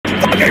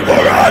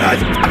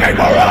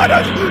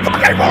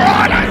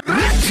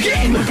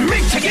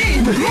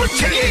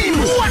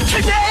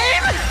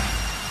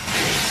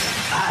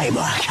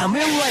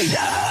Kamen Rider.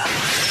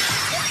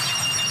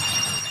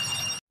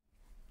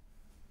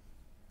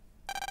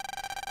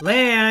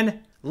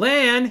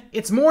 Lan,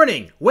 it's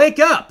morning. Wake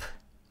up.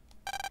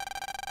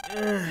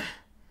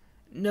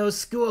 No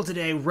school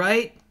today,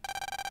 right?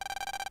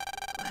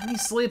 Let me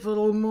sleep a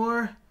little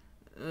more.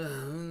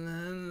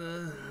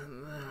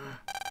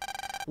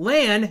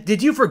 Lan,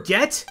 did you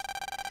forget?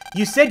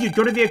 You said you'd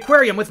go to the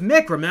aquarium with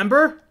Mick,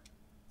 remember?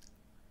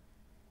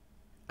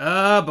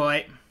 Oh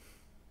boy.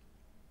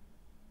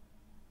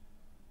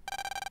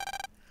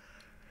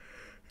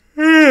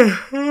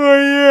 Oh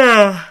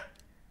yeah.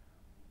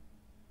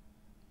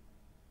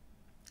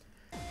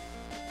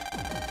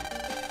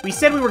 We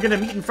said we were gonna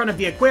meet in front of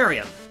the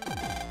aquarium.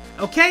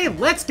 Okay,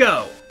 let's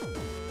go!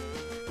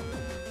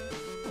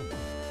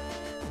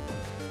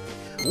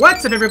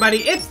 What's up, everybody?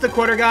 It's the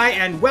Quarter Guy,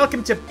 and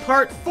welcome to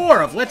Part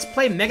 4 of Let's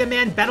Play Mega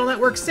Man Battle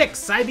Network 6,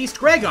 Cybeast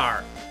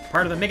Gregar,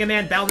 part of the Mega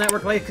Man Battle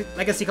Network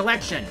Legacy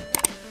Collection.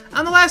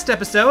 On the last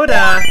episode,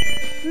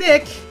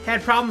 Mick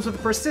had problems with a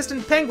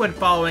persistent penguin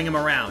following him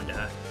around.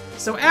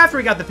 So after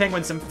we got the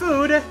penguin some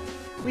food,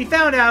 we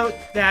found out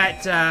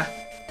that,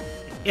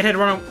 it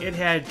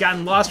had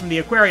gotten lost from the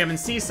aquarium in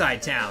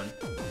Seaside Town.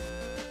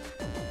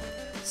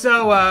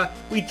 So,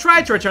 we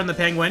tried to return the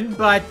penguin,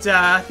 but,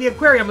 the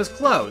aquarium was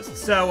closed.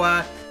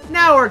 So,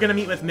 now we're gonna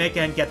meet with Mick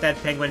and get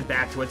that penguin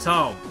back to its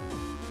home.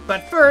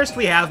 But first,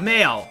 we have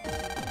mail.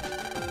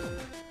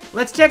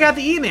 Let's check out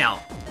the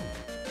email.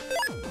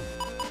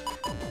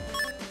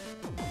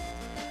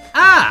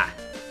 Ah!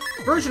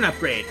 Version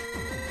upgrade.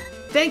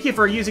 Thank you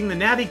for using the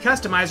Navi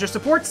Customizer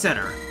Support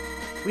Center.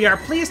 We are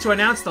pleased to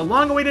announce the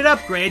long-awaited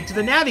upgrade to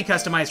the Navi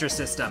Customizer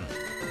system.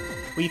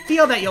 We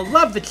feel that you'll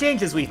love the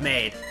changes we've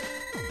made.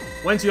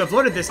 Once you have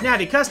loaded this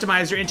Navi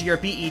Customizer into your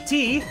BET,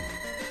 you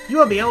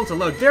will be able to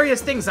load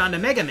various things onto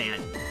Mega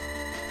Man.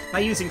 By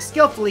using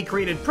skillfully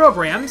created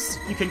programs,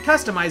 you can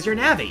customize your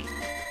Navi.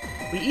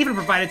 We even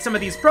provided some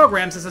of these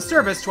programs as a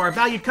service to our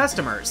valued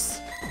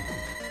customers.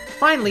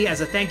 Finally,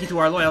 as a thank you to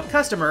our loyal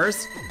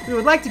customers, we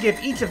would like to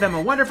give each of them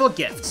a wonderful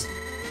gift.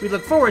 We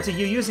look forward to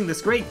you using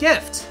this great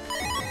gift.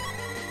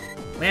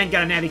 Lan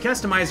got a Navi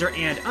Customizer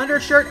and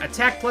undershirt,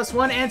 attack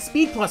 +1, and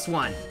speed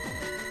 +1.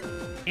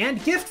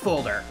 And gift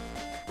folder.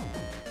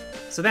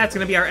 So that's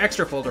gonna be our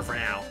extra folder for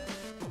now.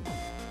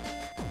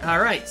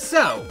 Alright,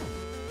 so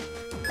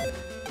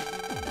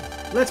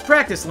let's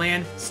practice,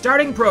 Lan.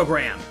 Starting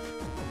program.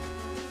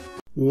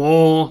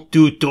 One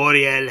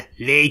tutorial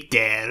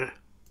later.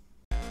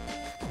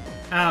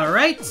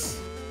 Alright.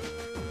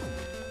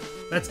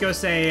 Let's go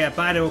say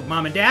bye to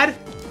Mom and Dad.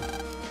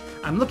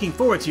 I'm looking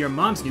forward to your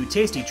mom's new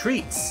tasty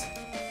treats.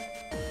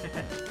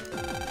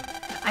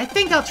 I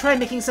think I'll try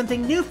making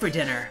something new for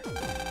dinner.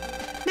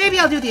 Maybe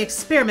I'll do the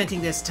experimenting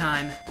this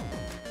time.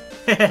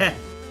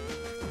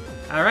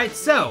 Alright,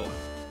 so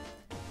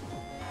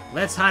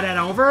let's head on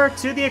over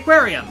to the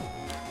aquarium.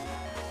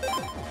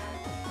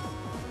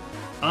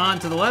 On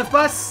to the left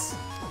bus.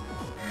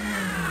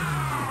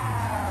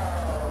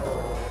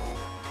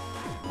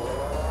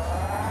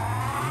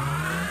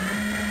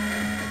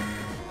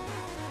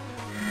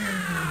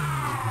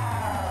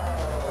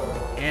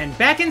 And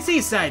back in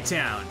Seaside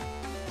Town.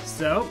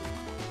 So,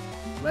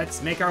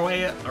 let's make our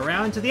way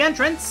around to the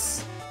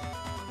entrance.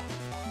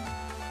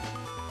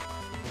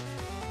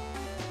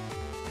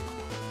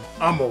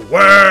 I'm a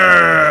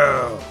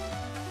whale!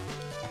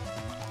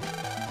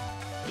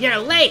 You're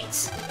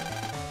late!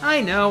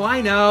 I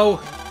know.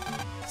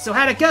 So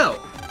how'd it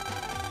go?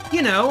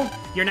 You know,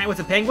 your night with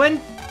the penguin?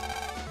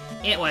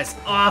 It was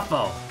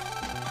awful.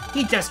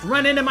 He just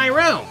run into my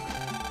room.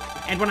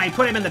 And when I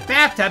put him in the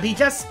bathtub, he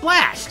just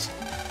splashed.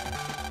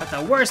 But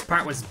the worst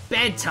part was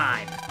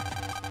bedtime.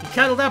 He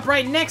cuddled up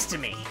right next to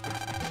me.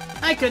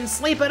 I couldn't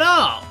sleep at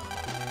all.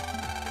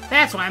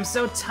 That's why I'm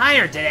so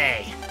tired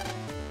today.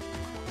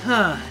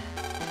 Huh.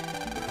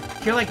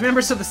 You're like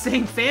members of the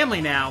same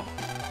family now.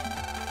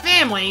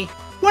 Family?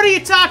 What are you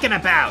talking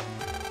about?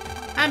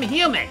 I'm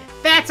human.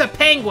 That's a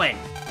penguin.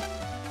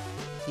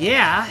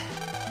 Yeah.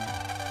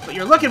 But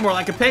you're looking more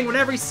like a penguin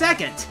every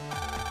second.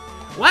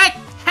 What?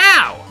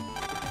 How?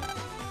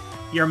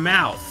 Your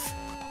mouth.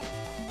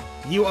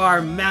 You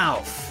are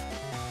mouth.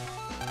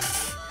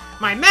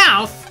 My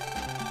mouth?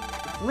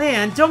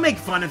 Lan, don't make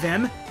fun of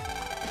him.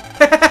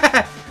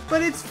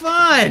 But it's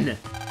fun.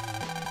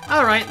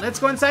 Alright, let's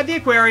go inside the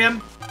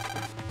aquarium.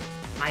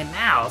 My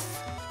mouth?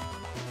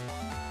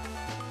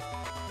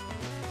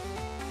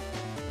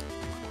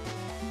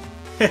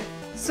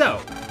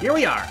 So, here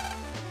we are.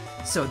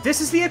 So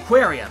this is the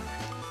aquarium.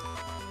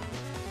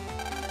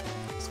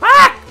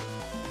 Squawk!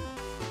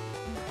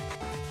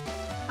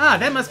 Ah,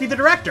 that must be the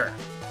director.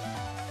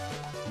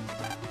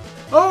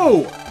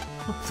 Oh!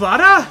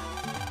 Plata?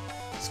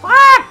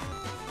 Squawk!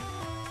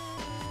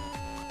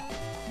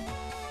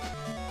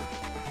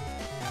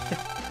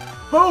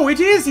 Oh, it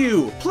is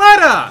you!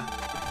 Plata!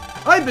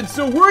 I've been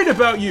so worried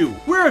about you!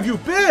 Where have you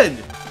been?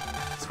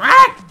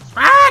 Squawk!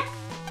 Squawk!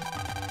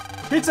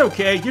 It's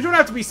okay, you don't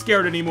have to be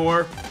scared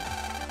anymore.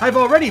 I've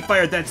already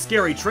fired that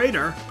scary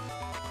trainer.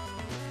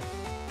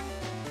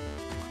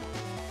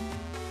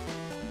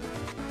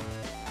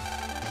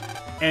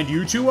 And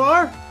you two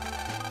are?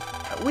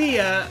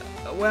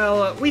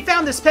 We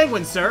found this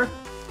penguin, sir.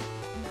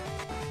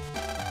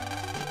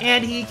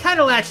 And he kind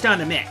of latched on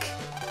to Mick.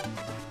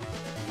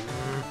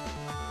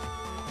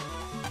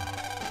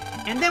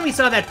 And then we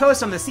saw that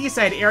post on the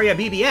Seaside Area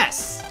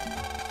BBS.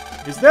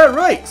 Is that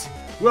right?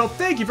 Well,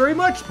 thank you very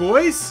much,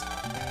 boys.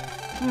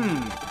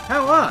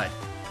 How odd.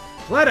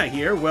 Plata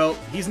here, well,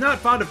 he's not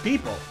fond of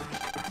people.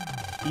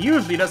 He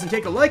usually doesn't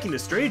take a liking to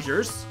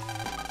strangers.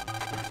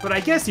 But I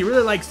guess he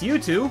really likes you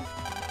two.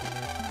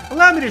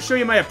 Allow me to show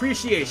you my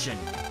appreciation.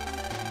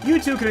 You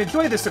two can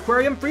enjoy this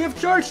aquarium free of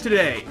charge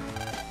today.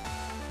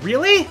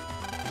 Really?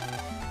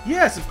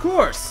 Yes, of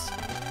course.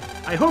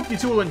 I hope you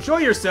two will enjoy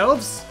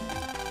yourselves.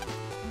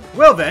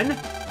 Well then,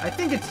 I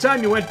think it's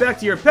time you went back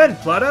to your pen,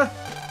 Plata.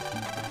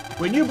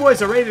 When you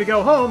boys are ready to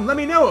go home, let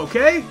me know,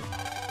 okay?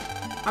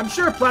 I'm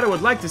sure Plata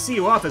would like to see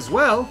you off as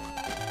well.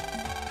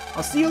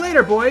 I'll see you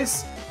later,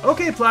 boys.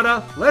 Okay,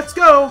 Plata, let's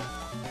go.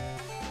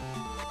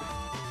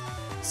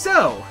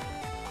 So,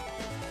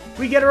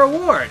 we get a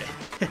reward.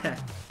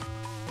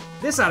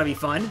 This ought to be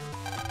fun.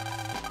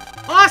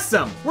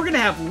 Awesome! We're gonna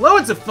have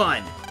loads of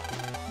fun!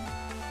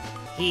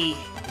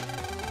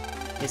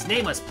 His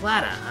name was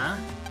Plata, huh?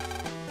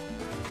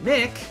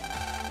 Mick?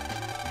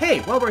 Hey,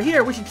 while we're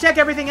here, we should check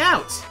everything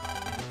out!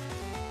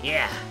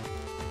 Yeah.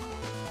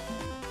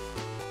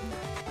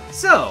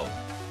 So,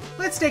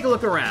 let's take a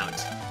look around.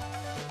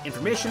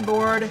 Information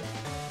board.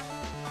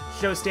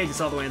 Show stage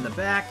is all the way in the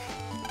back.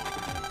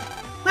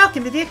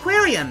 Welcome to the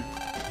aquarium!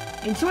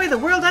 Enjoy the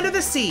world under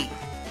the sea!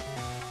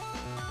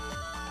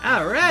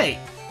 Alright!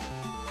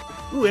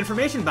 Ooh,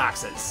 information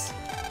boxes.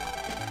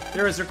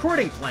 There is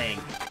recording playing.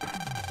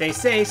 They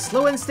say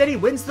slow and steady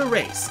wins the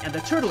race, and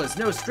the turtle is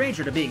no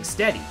stranger to being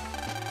steady.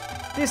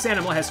 This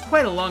animal has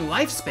quite a long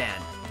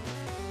lifespan.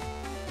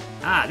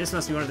 Ah, this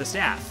must be one of the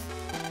staff.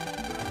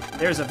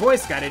 There's a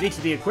voice guide at each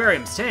of the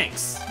aquarium's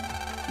tanks.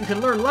 You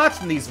can learn lots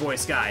from these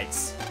voice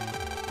guides.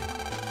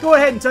 Go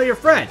ahead and tell your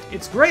friend,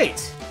 it's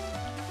great!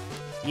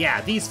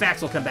 Yeah, these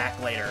facts will come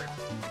back later.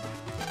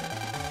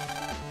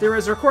 There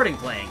is recording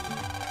playing.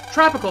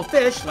 Tropical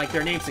fish, like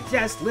their name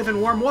suggests, live in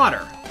warm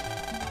water.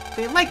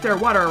 They like their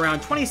water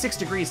around 26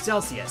 degrees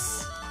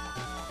Celsius.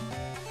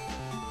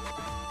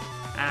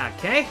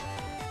 Okay.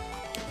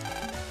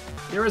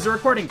 There is a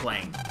recording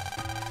playing.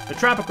 The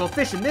tropical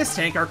fish in this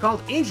tank are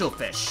called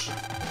angelfish.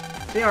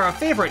 They are a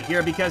favorite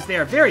here because they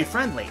are very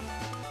friendly.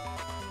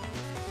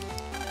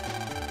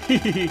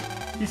 He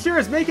sure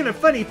is making a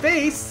funny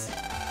face.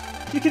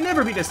 You can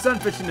never beat a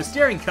sunfish in a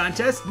staring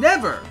contest,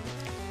 never!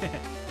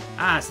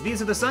 So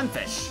these are the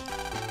sunfish.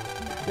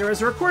 There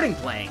is a recording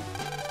playing.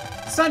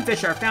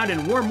 Sunfish are found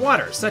in warm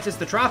water, such as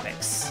the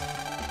tropics.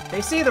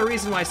 They say the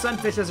reason why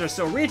sunfishes are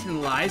so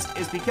regionalized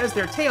is because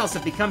their tails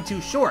have become too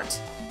short.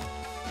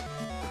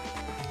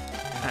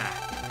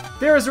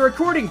 There is a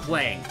recording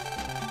playing.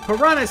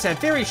 Piranhas have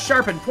very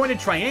sharp and pointed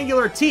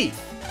triangular teeth.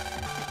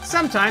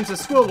 Sometimes a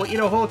squirrel will eat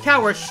a whole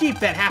cow or sheep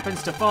that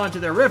happens to fall into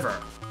their river.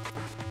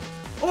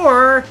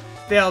 Or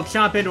they'll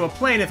chomp into a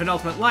plane if an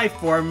ultimate life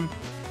form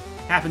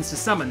happens to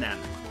summon them.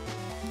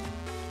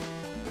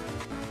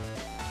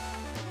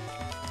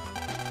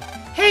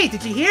 Hey,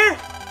 did you hear?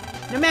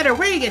 No matter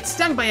where you get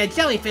stung by a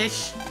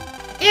jellyfish,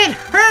 it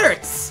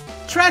hurts!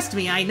 Trust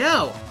me, I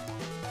know.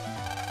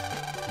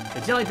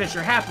 The jellyfish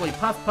are happily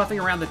puffing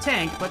around the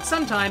tank, but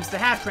sometimes the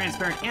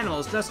half-transparent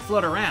animals just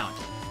float around.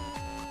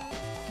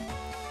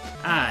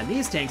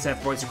 These tanks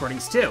have voice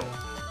recordings too.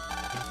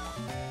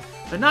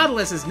 The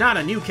Nautilus is not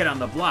a new kid on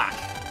the block.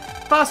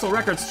 Fossil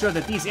records show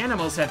that these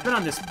animals have been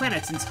on this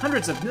planet since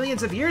hundreds of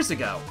millions of years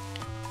ago.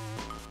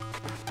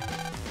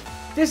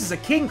 This is a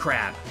king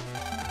crab.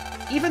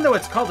 Even though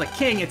it's called a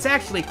king, it's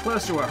actually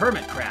close to a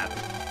hermit crab.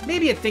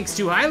 Maybe it thinks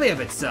too highly of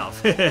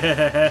itself.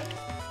 The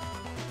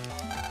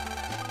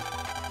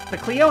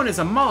Cleone is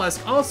a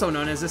mollusk also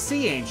known as a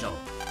sea angel.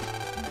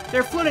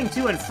 They're floating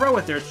to and fro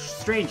with their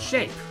strange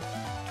shape.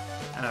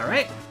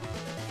 Alright.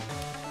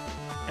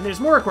 And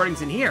there's more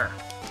recordings in here.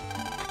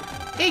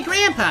 Hey,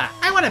 Grandpa!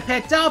 I want a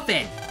pet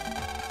dolphin!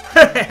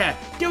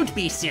 Don't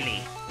be silly.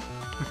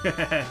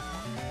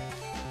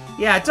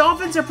 Yeah,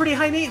 dolphins are pretty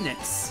high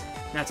maintenance.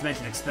 Not to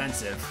mention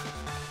expensive.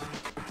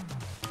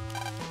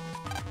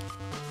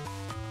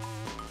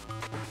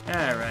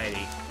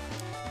 Alrighty.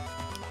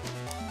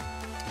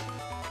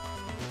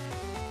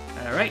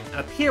 Alright,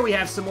 up here we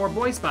have some more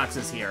voice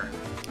boxes here.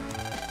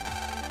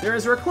 There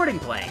is a recording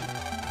playing.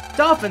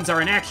 Dolphins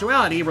are in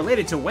actuality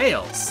related to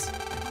whales.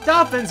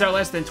 Dolphins are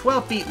less than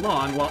 12 feet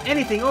long, while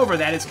anything over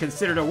that is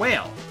considered a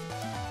whale.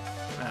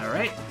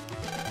 Alright.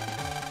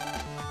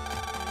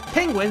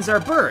 Penguins are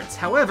birds,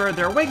 however,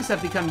 their wings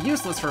have become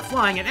useless for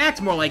flying and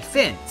act more like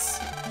fins.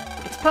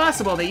 It's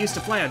possible they used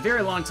to fly a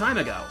very long time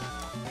ago.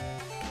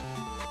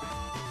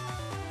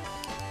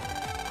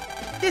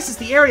 This is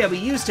the area we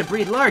use to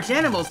breed large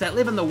animals that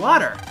live in the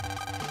water.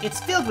 It's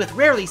filled with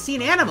rarely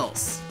seen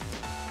animals.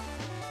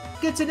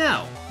 Good to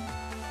know.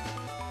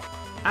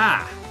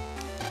 And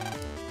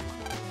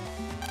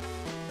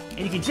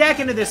you can jack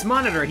into this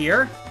monitor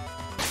here.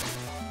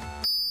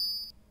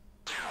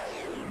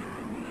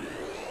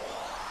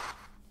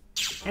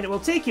 and it will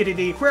take you to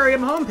the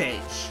aquarium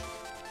homepage.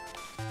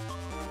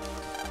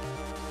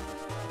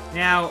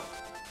 Now,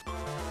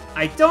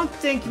 I don't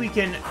think we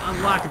can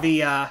unlock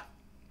the,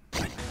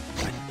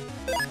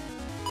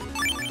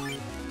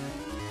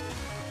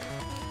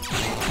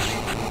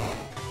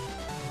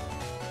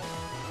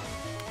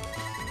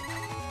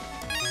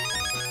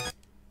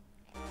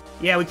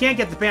 Yeah, we can't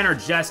get the banner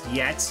just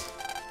yet.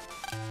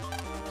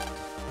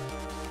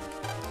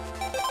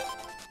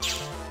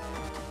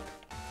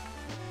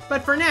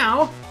 But for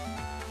now,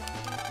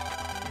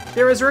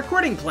 there is a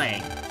recording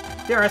playing.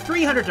 There are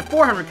 300 to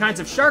 400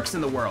 kinds of sharks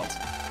in the world.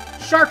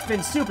 Shark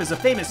fin soup is a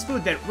famous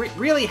food that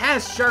really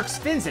has shark's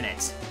fins in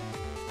it.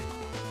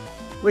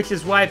 Which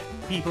is why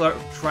people are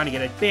trying to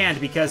get it banned,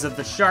 because of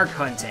the shark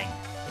hunting.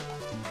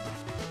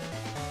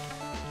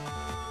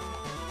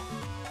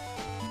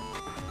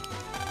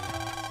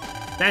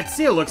 That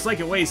seal looks like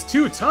it weighs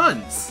 2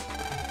 tons.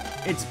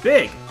 It's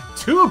big.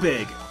 Too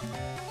big.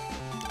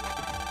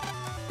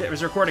 There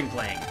was a recording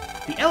playing.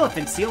 The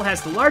elephant seal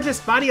has the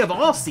largest body of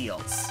all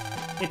seals.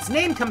 Its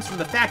name comes from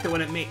the fact that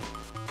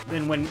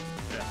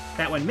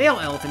when male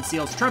elephant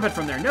seals trumpet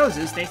from their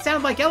noses, they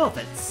sound like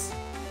elephants.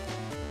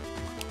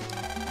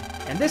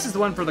 And this is the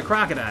one for the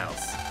crocodiles.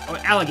 Oh,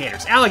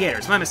 alligators.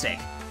 Alligators, my mistake.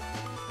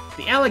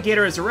 The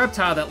alligator is a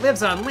reptile that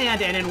lives on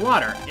land and in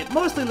water. It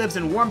mostly lives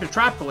in warm to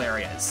tropical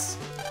areas.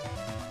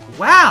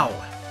 Wow!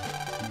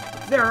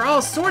 There are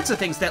all sorts of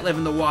things that live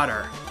in the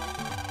water.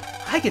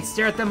 I could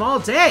stare at them all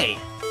day.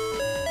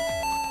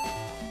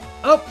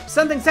 Oh,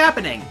 something's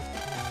happening.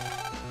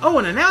 Oh,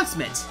 an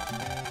announcement.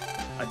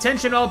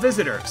 Attention all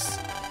visitors.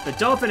 The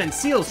Dolphin and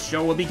Seals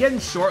show will begin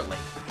shortly.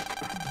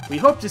 We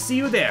hope to see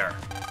you there.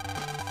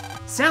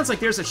 Sounds like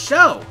there's a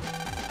show.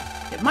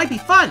 It might be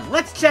fun.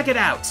 Let's check it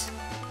out.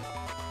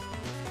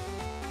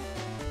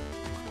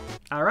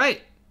 All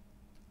right.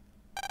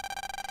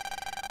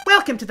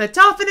 Welcome to the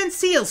Dolphin and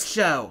Seals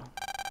show.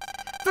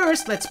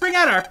 First, let's bring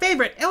out our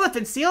favorite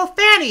elephant seal,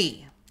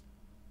 Fanny.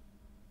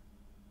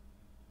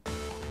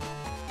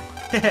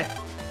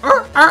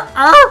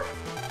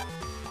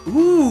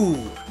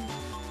 Ooh.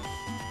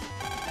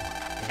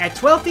 At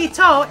 12 feet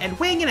tall and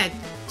weighing in at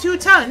 2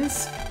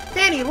 tons,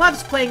 Fanny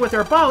loves playing with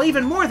her ball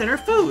even more than her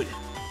food.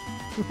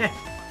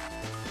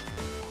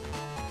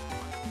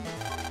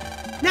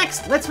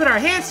 Next, let's put our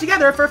hands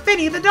together for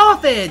Finny the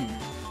Dolphin.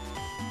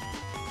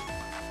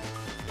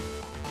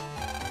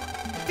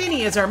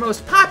 Finny is our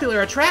most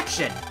popular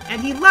attraction,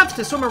 and he loves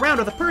to swim around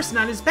with a person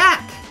on his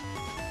back.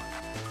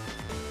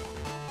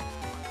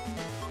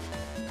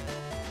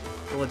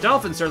 Well, the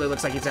dolphin certainly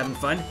looks like he's having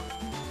fun.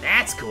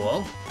 That's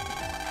cool.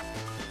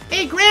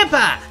 Hey,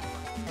 Grandpa!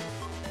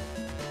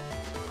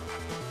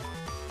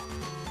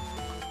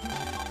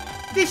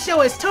 This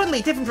show is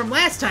totally different from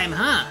last time,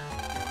 huh?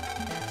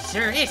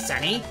 Sure is,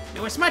 Sonny.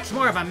 It was much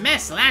more of a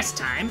mess last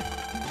time.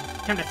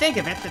 Come to think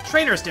of it, the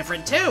trainer's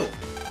different too.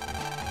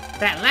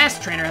 That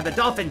last trainer had the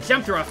dolphin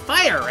jump through a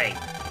fire ring,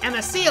 and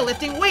the seal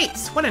lifting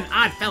weights. What an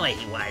odd fella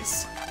he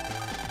was.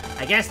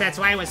 I guess that's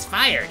why he was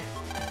fired.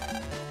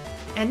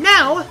 And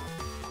now,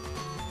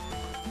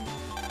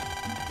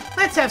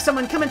 let's have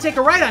someone come and take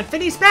a ride on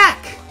Finny's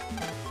back.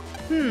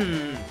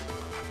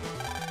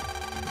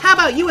 How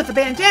about you with the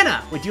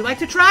bandana? Would you like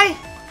to try?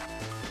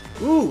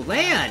 Ooh,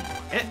 land.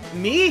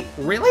 Me?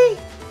 Really?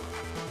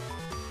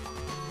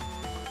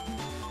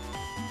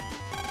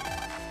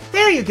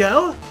 There you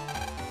go.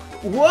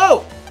 Whoa!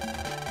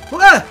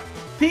 Whoa!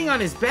 Peeing on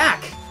his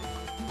back.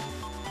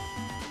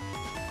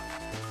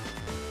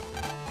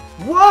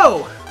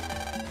 Whoa!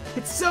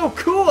 It's so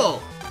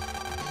cool!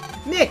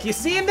 Mick, you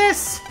seeing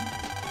this?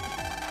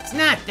 It's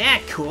not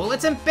that cool,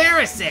 it's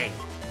embarrassing!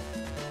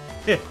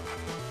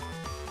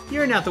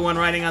 You're not the one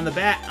riding on the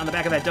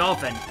back of that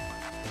dolphin.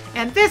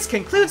 And this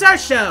concludes our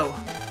show!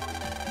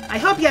 I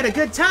hope you had a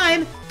good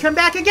time! Come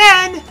back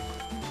again!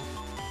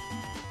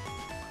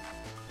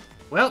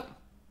 Well,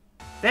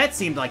 that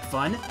seemed like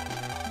fun.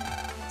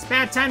 It's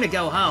about time to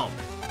go home.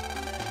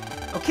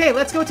 Okay,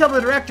 let's go tell the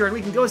director and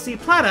we can go see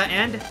Plata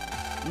and...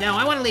 No,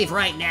 I want to leave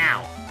right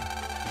now.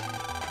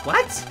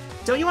 What?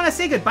 Don't you want to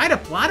say goodbye to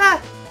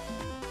Plata?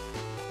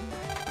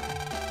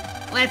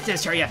 Let's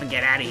just hurry up and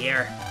get out of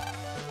here.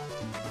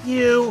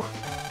 You're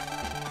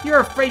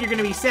afraid you're going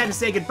to be sad to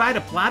say goodbye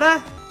to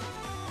Plata?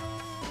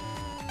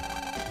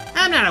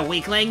 I'm not a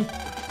weakling.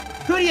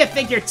 Who do you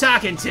think you're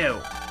talking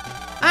to?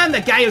 I'm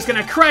the guy who's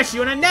going to crush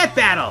you in a net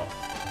battle.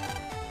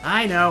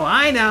 I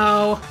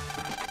know.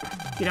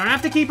 You don't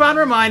have to keep on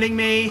reminding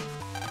me.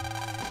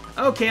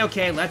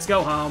 Okay, let's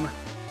go home.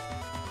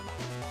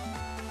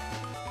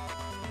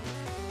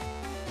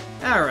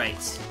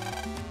 Alright.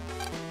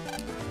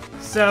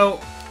 So,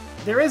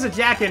 there is a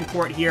jack-in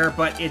port here,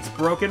 but it's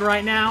broken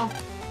right now.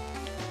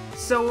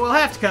 So we'll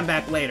have to come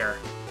back later.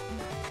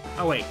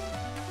 Oh wait,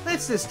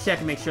 let's just check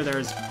and make sure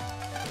there's...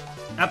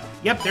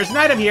 Yep, there's an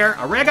item here,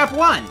 a Reg Up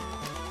 1.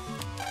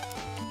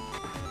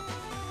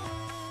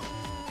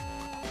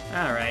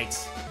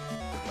 Alright,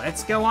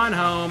 let's go on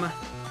home.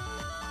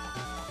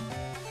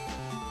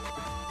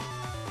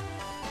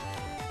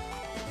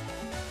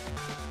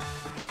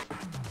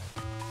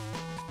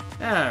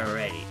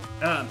 Alrighty.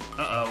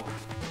 Uh-oh.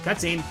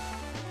 Cutscene.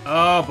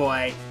 Oh,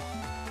 boy.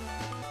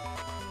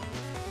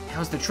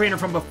 How's the trainer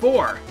from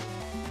before?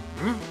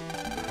 Hmm?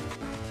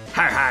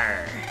 Har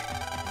har.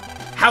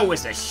 How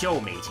was the show,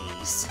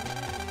 mateys?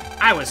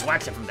 I was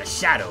watching from the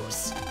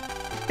shadows.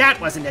 That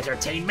wasn't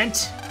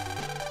entertainment.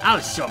 I'll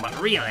show 'em what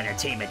real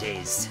entertainment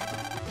is.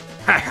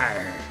 Har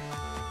har.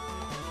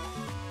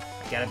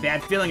 I got a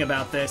bad feeling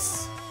about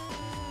this.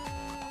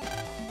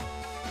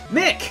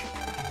 Mick!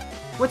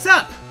 What's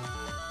up?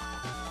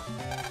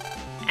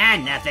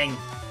 And nothing.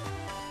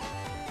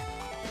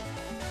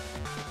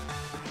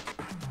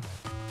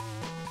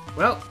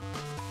 Well,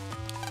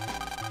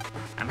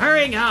 I'm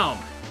hurrying home.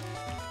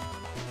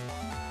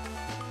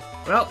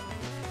 Well,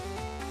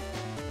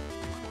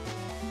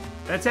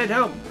 let's head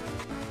home.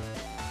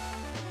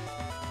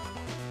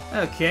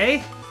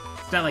 Okay.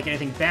 It's not like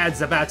anything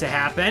bad's about to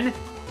happen.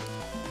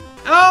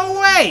 Oh,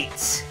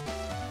 wait!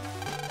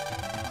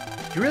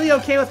 You really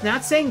okay with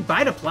not saying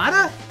bye to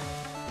Plata?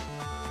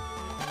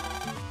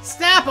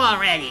 Stop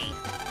already!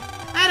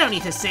 I don't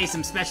need to say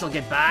some special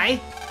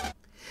goodbye.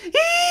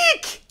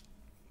 Eek!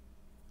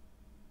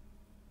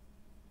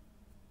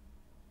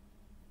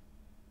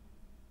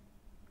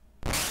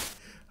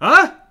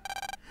 Huh?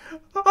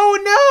 Oh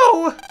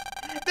no!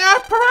 There are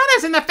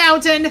piranhas in the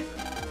fountain!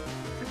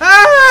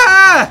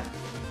 Ah!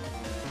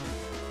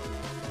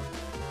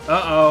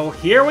 Uh-oh,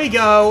 here we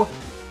go.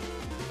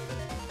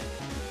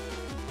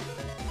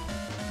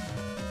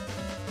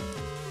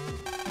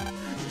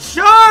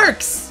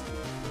 Sharks!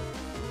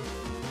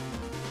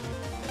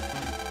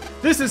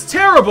 This is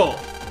terrible!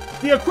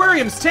 The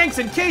aquarium's tanks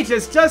and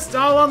cages just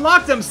all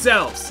unlocked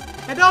themselves,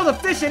 and all the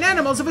fish and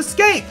animals have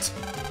escaped!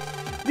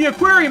 The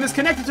aquarium is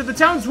connected to the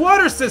town's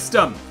water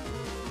system!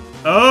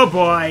 Oh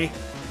boy.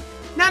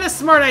 Not a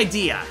smart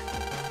idea.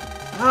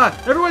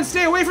 Everyone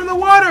stay away from the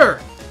water!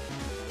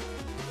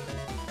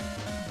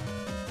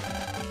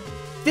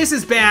 This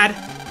is bad.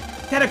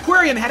 That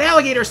aquarium had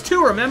alligators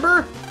too,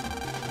 remember?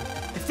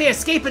 If they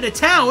escape into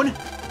town...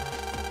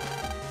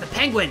 The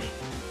penguin,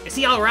 is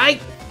he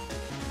alright?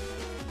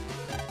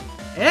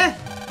 Eh?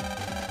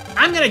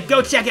 I'm gonna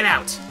go check it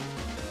out.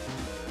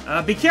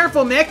 Be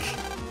careful, Mick.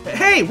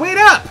 Hey, wait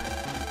up!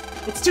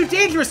 It's too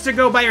dangerous to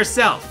go by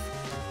yourself.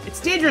 It's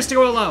dangerous to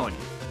go alone.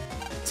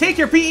 Take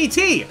your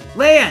PET,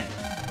 Lan.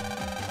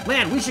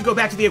 Lan, we should go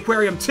back to the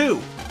aquarium too.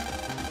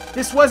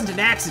 This wasn't an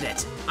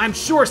accident. I'm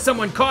sure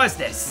someone caused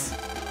this.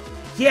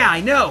 Yeah,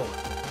 I know.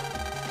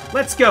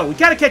 Let's go. We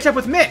gotta catch up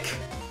with Mick.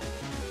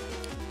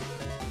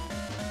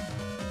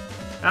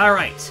 All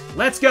right,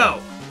 let's go.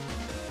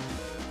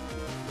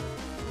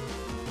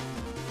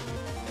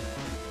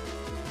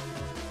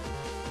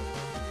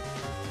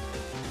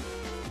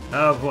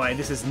 Oh boy,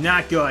 this is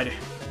not good.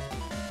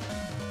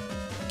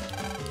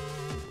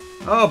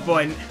 Oh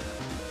boy.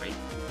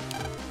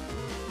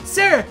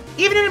 Sir,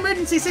 even in an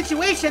emergency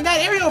situation, that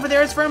area over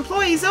there is for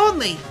employees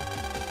only.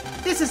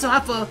 This is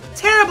awful.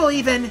 Terrible,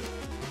 even.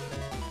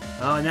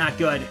 Oh, not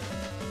good.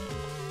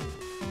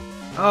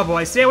 Oh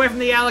boy, stay away from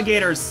the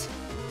alligators.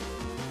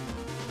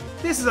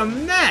 This is a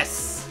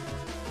mess.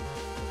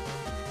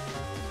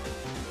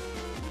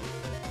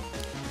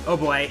 Oh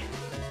boy.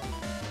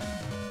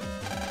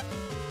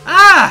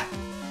 Ah!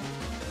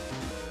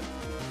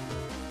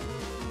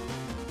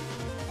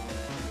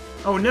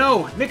 Oh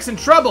no, Mick's in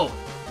trouble.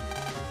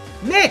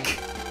 Mick!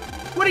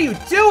 What are you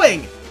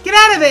doing? Get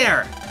out of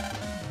there!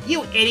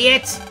 You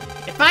idiot!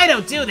 If I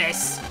don't do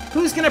this,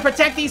 who's gonna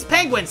protect these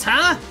penguins,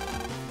 huh?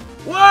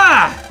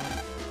 Wah!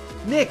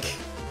 Mick,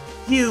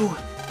 you...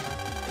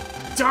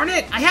 Darn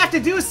it, I have to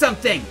do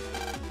something!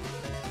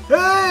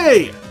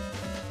 Hey!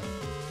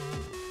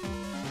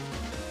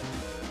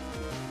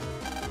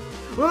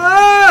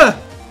 Ah!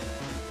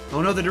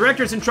 Oh no, the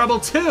director's in trouble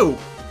too!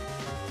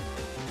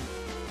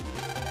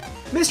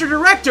 Mr.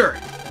 Director!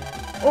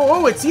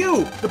 Oh, it's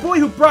you! The boy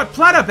who brought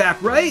Plata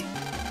back, right?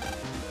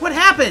 What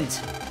happened?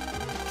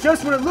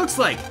 Just what it looks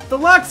like. The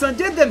locks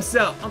undid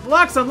themselves. The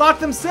locks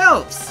unlocked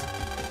themselves.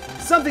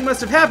 Something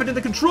must have happened in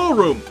the control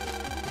room.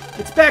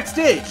 It's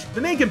backstage. The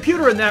main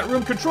computer in that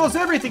room controls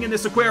everything in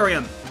this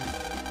aquarium.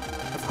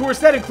 Of course,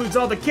 that includes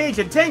all the cage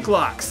and tank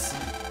locks.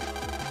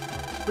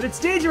 But it's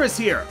dangerous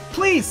here.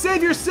 Please,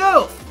 save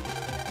yourself!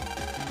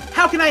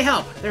 How can I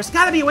help? There's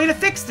gotta be a way to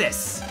fix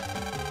this.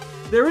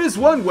 There is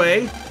one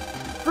way.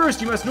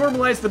 First, you must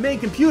normalize the main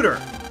computer.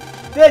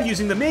 Then,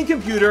 using the main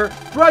computer,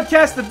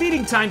 broadcast the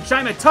feeding time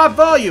chime at top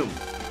volume.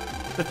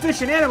 The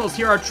fish and animals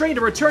here are trained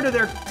to return to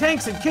their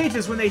tanks and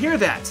cages when they hear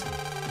that.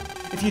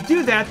 If you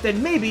do that,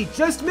 then maybe,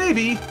 just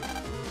maybe...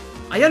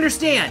 I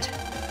understand.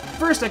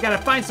 First, I gotta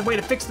find some way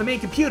to fix the main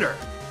computer.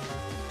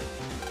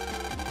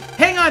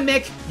 Hang on,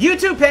 Mick. You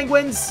too,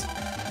 penguins.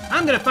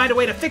 I'm gonna find a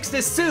way to fix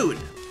this soon.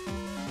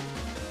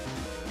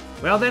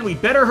 Well then, we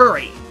better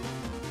hurry.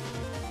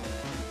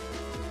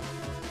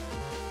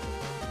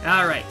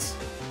 Alright.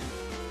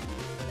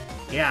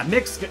 Yeah,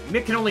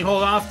 Mick can only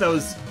hold off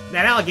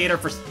that alligator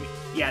for...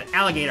 Yeah,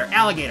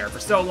 alligator for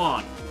so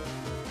long.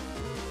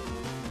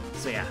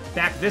 So yeah,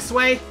 back this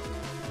way.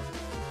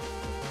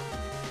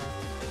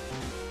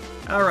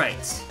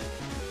 Alright.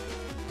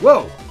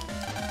 Whoa!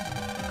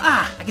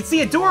 Ah, I can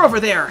see a door over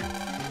there!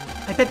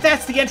 I bet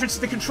that's the entrance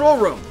to the control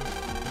room.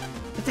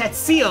 But that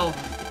seal,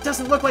 it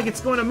doesn't look like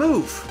it's going to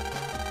move.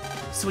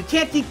 So we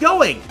can't keep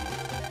going.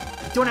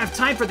 We don't have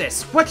time for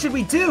this. What should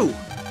we do?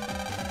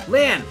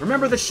 Lan,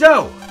 remember the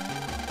show?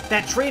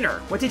 That trainer,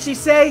 what did she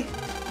say?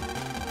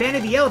 Fanny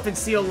the elephant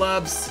seal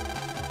loves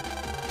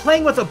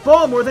playing with a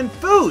ball more than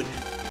food.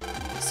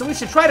 So we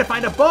should try to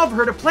find a ball for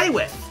her to play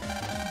with.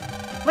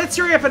 Let's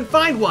hurry up and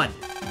find one.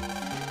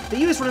 They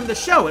used one in the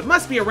show. It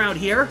must be around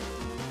here.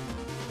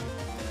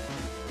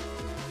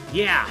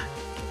 Yeah.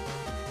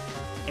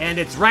 And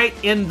it's right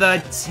in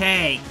the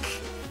tank.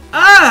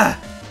 Ah!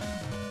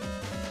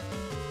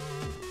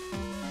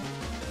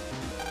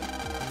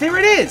 There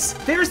it is!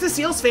 There's the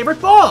seal's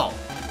favorite ball!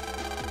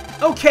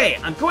 Okay,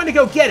 I'm going to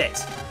go get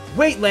it.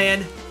 Wait,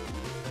 Lan.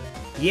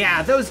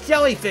 Yeah, those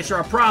jellyfish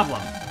are a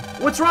problem.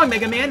 What's wrong,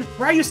 Mega Man?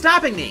 Why are you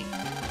stopping me?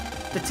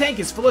 The tank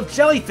is full of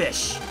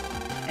jellyfish.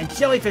 And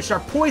jellyfish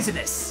are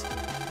poisonous.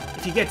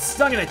 If you get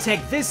stung in a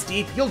tank this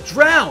deep, you'll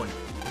drown.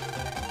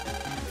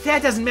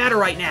 That doesn't matter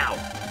right now.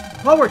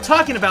 While we're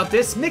talking about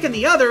this, Mick and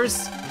the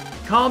others...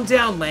 Calm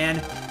down,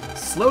 Lan.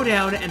 Slow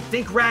down and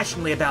think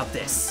rationally about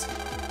this.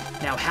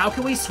 Now, how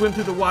can we swim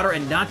through the water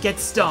and not get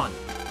stung?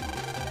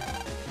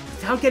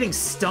 Without getting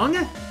stung?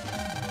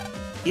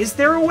 Is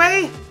there a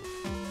way?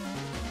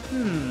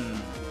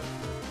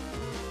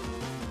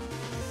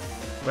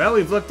 Well,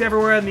 we've looked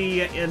everywhere in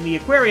the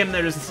aquarium.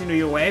 There doesn't seem to be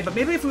a way, but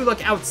maybe if we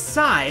look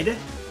outside...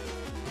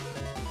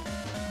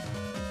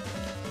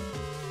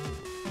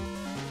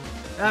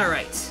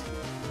 Alright.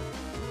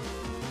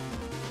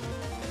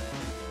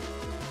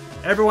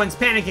 Everyone's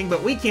panicking,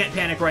 but we can't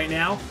panic right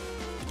now.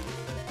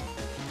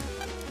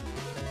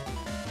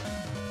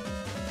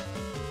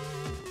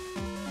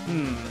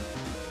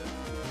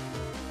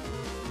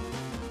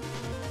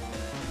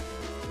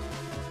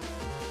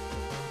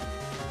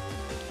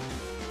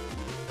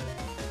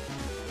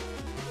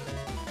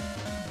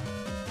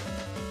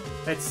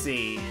 Let's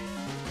see.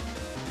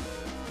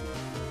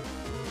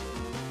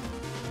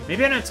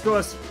 Maybe I'm not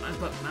supposed.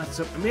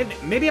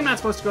 Maybe I'm not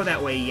supposed to go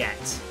that way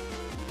yet.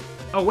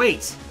 Oh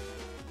wait.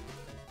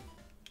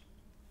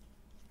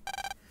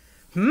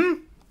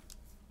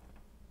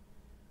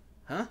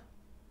 Huh?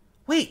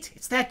 Wait,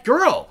 it's that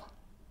girl.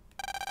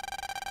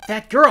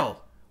 That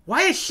girl.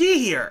 Why is she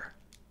here?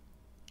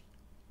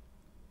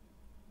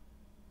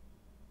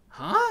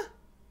 Huh?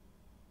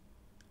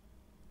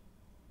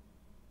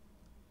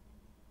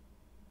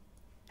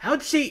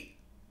 How'd she...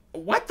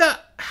 What the...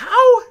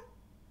 How?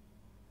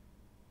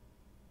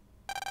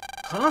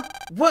 Huh?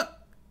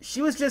 What?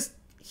 She was just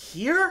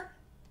here?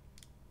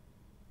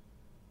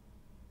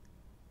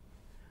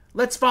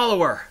 Let's follow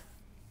her.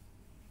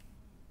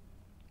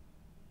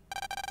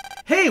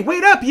 Hey,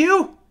 wait up,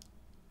 you!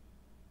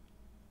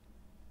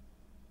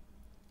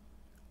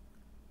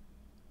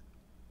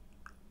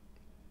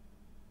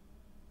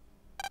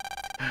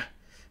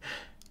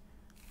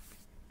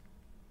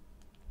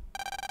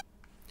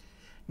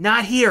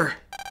 Not here.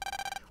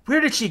 Where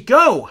did she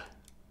go?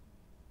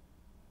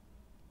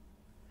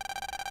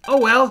 Oh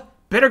well,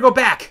 better go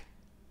back.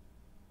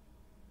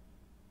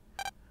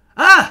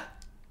 Ah!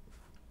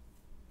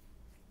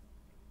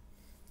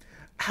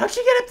 How'd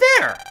she get up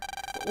there?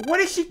 What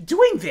is she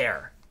doing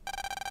there?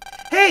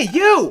 Hey,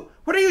 you!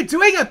 What are you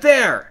doing up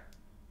there?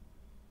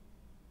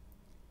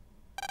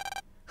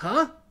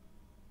 Huh?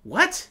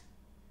 What?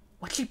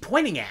 What's she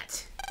pointing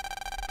at?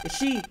 Is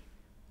she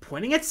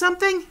pointing at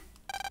something?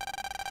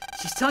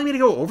 She's telling me to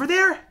go over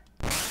there?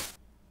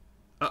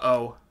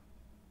 Uh-oh.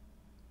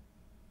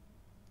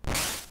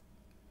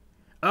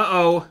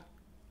 Uh-oh.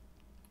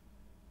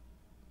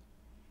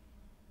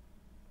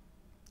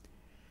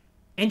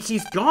 And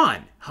she's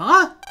gone,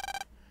 huh?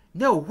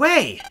 No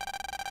way!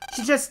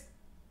 She just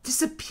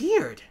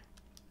disappeared.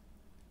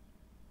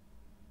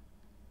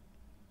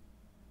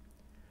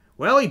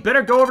 Well, he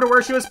better go over to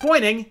where she was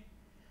pointing.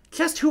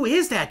 Just who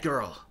is that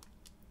girl?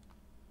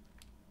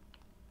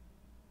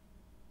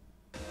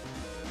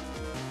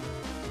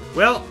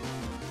 Well,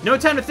 no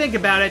time to think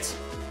about it.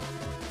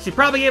 She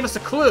probably gave us a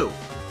clue.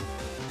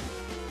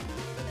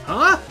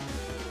 Huh?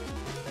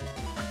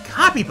 A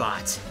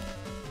copybot?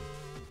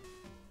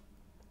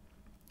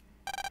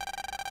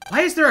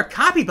 Why is there a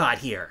copybot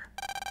here?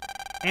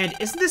 And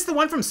isn't this the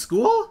one from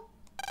school?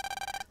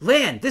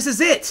 Lan, this is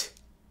it!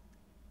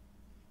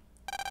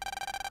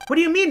 What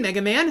do you mean,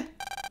 Mega Man?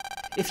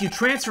 If you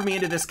transfer me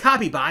into this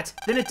copybot,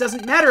 then it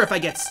doesn't matter if I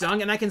get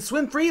stung and I can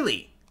swim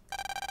freely.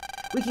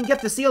 We can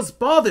get the seal's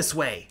ball this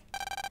way.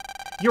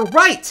 You're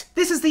right!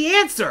 This is the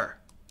answer!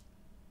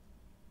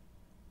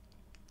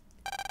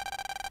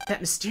 That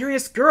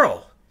mysterious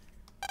girl.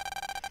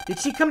 Did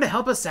she come to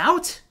help us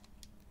out?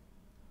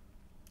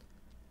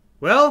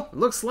 Well,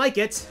 looks like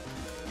it.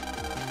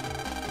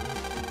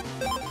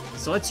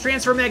 So let's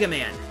transfer Mega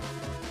Man.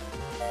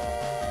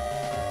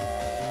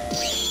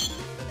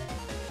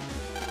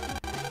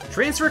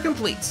 Transfer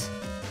complete.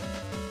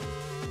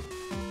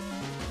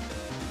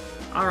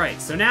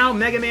 Alright, so now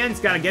Mega Man's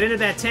gotta get into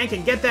that tank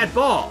and get that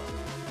ball.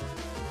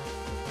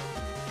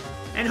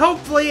 And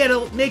hopefully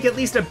it'll make at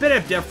least a bit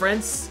of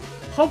difference.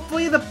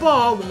 Hopefully the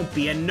ball won't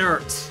be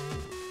inert.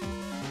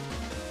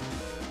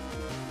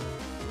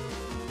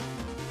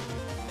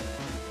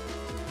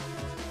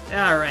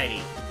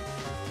 Alrighty.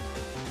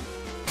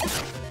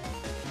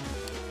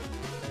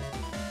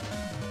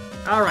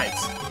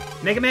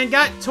 Alright. Mega Man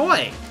got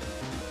toy.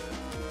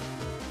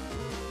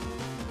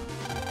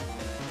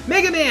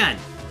 Mega Man!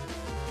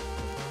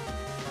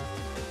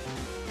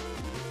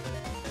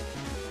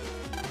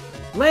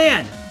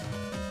 Land!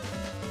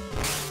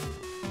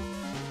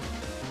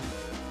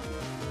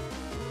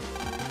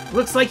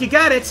 Looks like you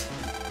got it.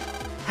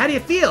 How do you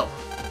feel?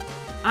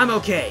 I'm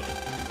okay.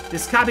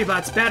 This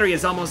copybot's battery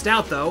is almost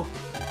out, though.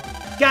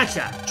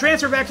 Gotcha.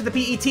 Transfer back to the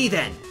PET,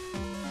 then.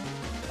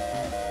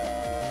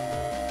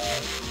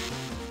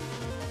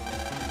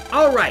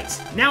 Alright,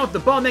 now with the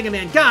ball Mega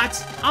Man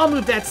got, I'll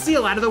move that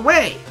seal out of the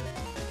way.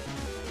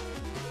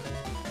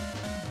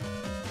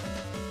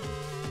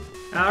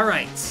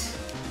 Alright.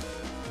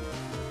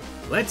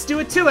 Let's do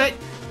it to it.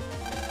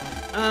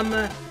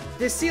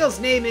 This seal's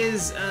name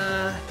is,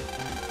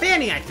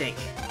 Fanny, I think.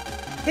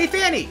 Hey,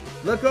 Fanny,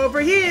 look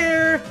over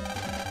here.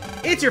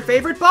 It's your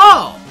favorite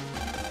ball.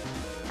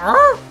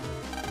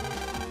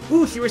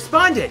 Ooh, she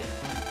responded.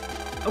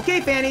 Okay,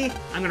 Fanny,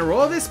 I'm gonna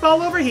roll this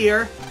ball over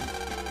here.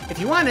 If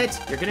you want it,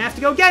 you're gonna have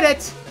to go get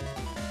it.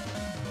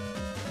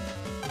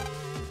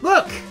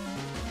 Look.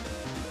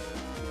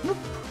 Whoop.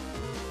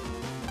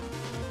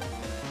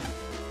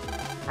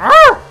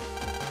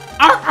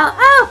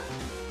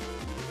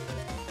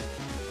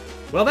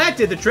 Well, that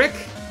did the trick.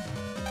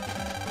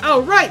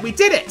 Oh, right, we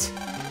did it.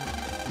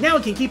 Now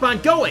we can keep on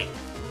going.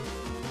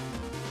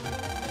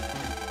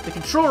 The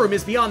control room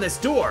is beyond this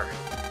door.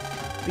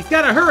 We've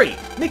got to hurry.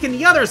 Mick and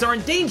the others are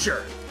in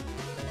danger.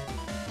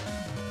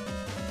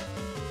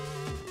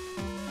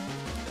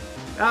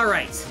 All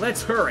right,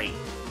 let's hurry.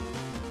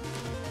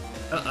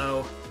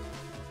 Uh-oh.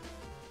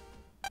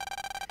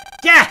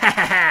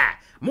 Yeah!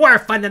 More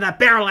fun than a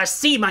barrel of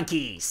sea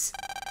monkeys!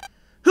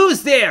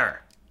 Who's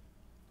there?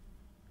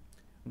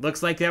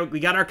 Looks like we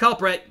got our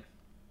culprit.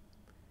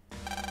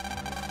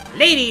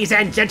 Ladies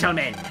and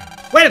gentlemen,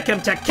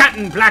 welcome to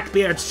Captain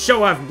Blackbeard's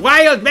show of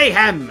wild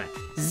mayhem!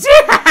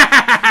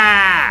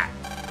 Zee-ha-ha-ha-ha!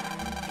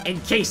 In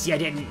case you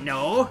didn't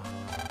know.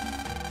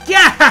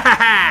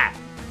 Yeah!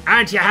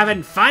 Aren't you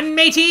having fun,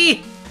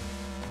 matey?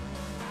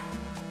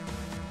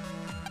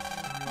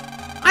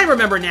 I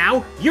remember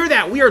now. You're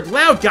that weird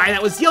loud guy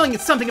that was yelling at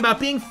something about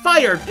being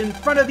fired in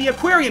front of the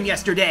aquarium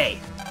yesterday.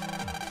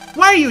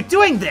 Why are you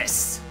doing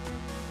this?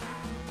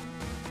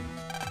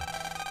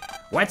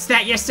 What's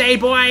that you say,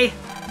 boy?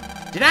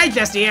 Did I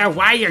just hear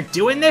why you're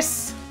doing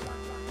this?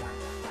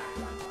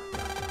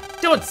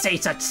 Don't say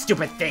such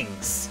stupid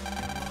things.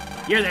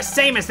 You're the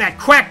same as that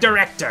quack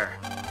director.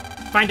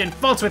 Finding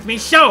faults with me,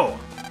 show.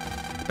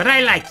 But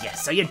I like you,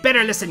 so you'd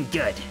better listen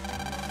good.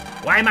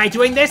 Why am I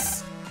doing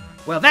this?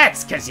 Well,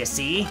 that's 'cause you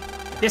see,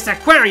 this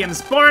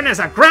aquarium's born as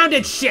a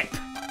grounded ship.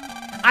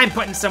 I'm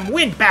putting some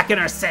wind back in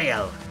her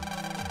sail.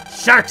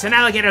 Sharks and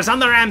alligators on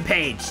the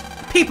rampage.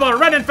 People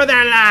running for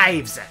their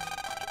lives.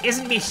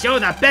 Isn't me show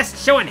the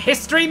best show in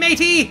history,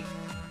 matey?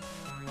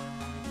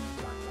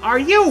 Are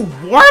you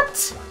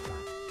warped?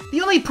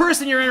 The only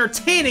person you're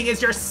entertaining is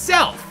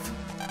yourself.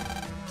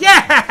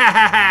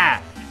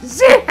 Yeah!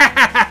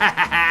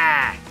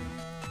 Zee-ha-ha-ha-ha!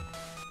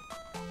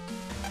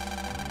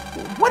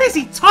 What is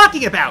he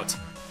talking about?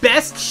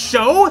 Best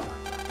show?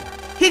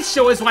 His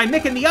show is why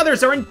Mick and the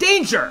others are in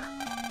danger.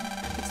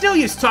 It's no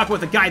use talking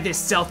with a guy this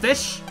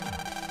selfish.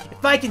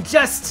 If I can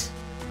just...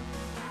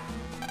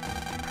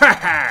 Ha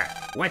ha!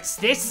 What's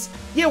this?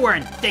 You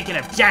weren't thinking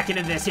of jacking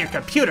into this here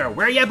computer,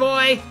 were ya,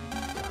 boy?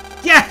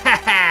 Yeah ha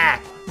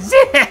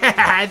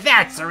ha!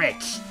 That's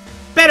rich!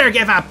 Better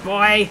give up,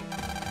 boy!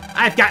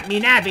 I've got me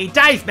Navi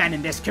dive man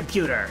in this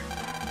computer.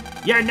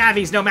 Your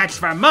Navi's no match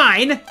for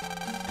mine!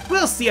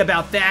 We'll see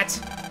about that.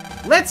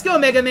 Let's go,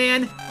 Mega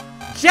Man!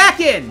 Jack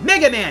in!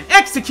 Mega Man,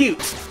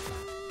 execute!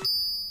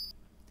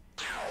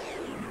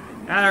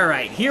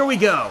 Alright, here we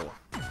go.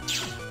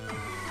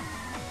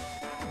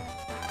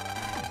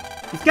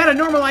 You've got to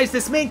normalize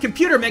this main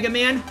computer, Mega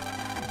Man.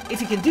 If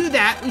you can do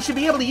that, we should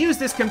be able to use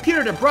this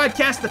computer to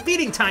broadcast the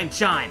feeding time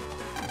chime.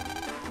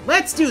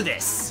 Let's do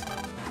this.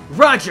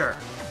 Roger.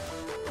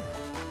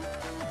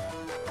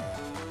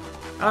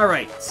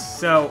 Alright,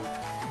 so...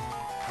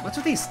 what's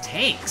with these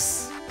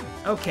tanks?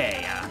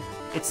 Okay,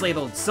 it's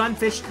labeled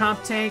Sunfish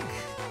Comp Tank,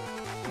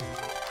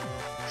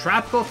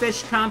 Tropical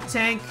Fish Comp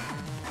Tank,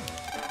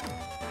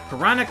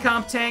 Piranha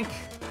Comp Tank.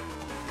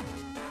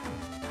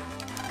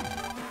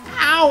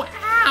 Ow!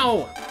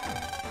 Ow!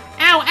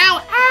 Ow,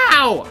 ow,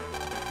 ow!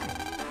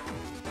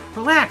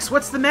 Relax,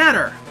 what's the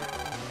matter?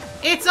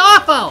 It's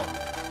awful!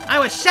 I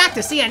was shocked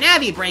to see a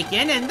Navi break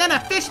in, and then a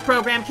fish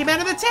program came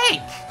out of the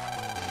tank!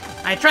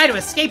 I tried to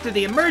escape through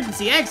the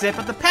emergency exit,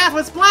 but the path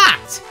was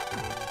blocked!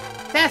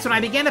 That's when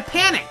I began to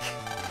panic.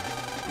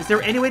 Is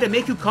there any way to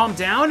make you calm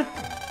down?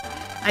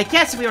 I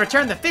guess if we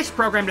return the fish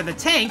program to the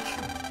tank,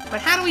 but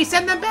how do we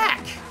send them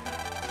back?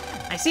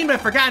 I seem to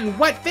have forgotten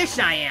what fish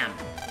I am.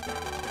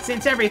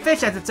 Since every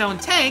fish has its own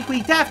tank, we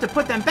have to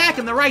put them back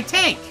in the right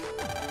tank.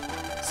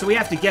 So we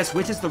have to guess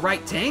which is the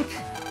right tank?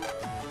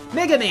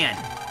 Mega Man,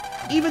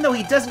 even though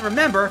he doesn't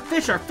remember,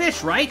 fish are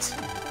fish, right?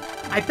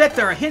 I bet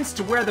there are hints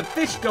to where the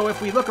fish go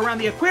if we look around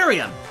the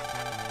aquarium.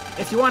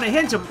 If you want a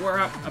hint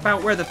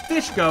about where the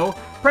fish go,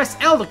 press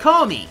L to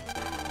call me.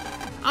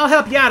 I'll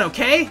help you out,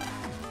 okay?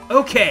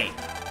 Okay.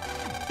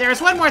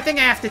 There's one more thing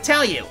I have to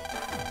tell you.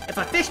 If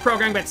a fish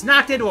program gets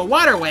knocked into a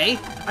waterway,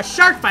 a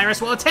shark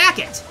virus will attack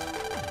it.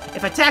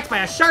 If attacked by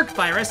a shark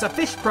virus, a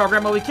fish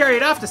program will be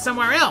carried off to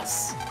somewhere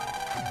else.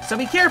 So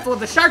be careful of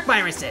the shark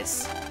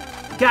viruses.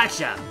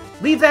 Gotcha.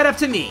 Leave that up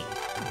to me.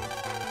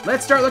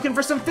 Let's start looking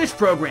for some fish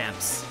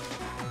programs.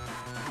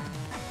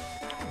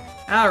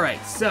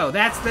 Alright, so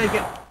that's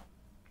the...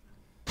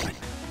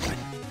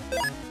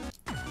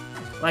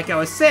 Like I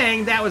was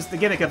saying, that was the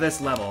gimmick of this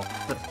level.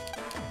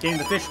 Getting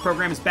the fish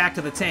programs back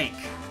to the tank.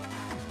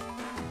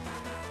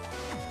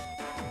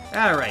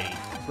 Alrighty,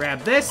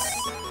 grab this.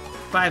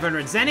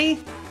 500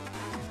 Zenny.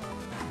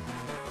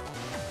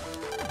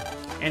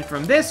 And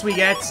from this, we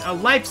get a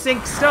Life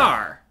Sync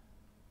Star.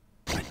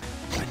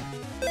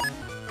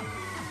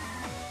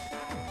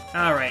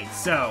 Alright,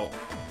 so...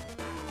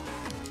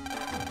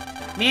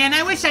 Man,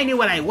 I wish I knew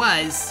what I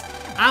was.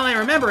 All I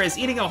remember is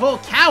eating a whole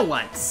cow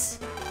once.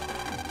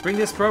 Bring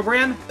this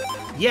program?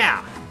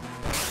 Yeah.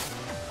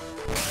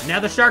 Now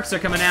the sharks are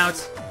coming out.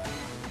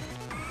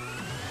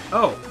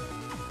 Oh.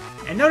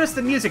 And notice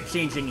the music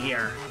changing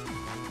here.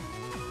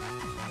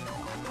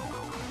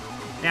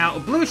 Now,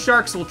 blue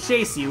sharks will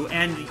chase you,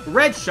 and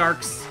red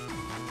sharks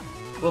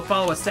will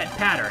follow a set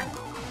pattern.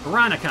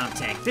 Piranha Comp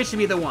Tank. This should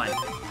be the one.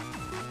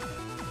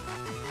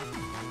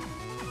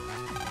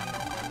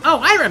 Oh,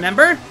 I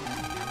remember!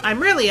 I'm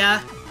really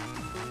a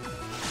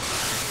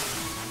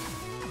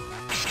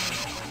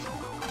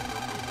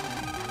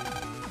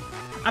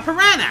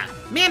piranha!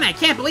 Man, I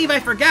can't believe I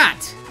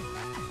forgot!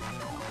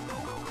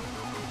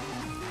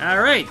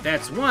 Alright,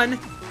 that's one.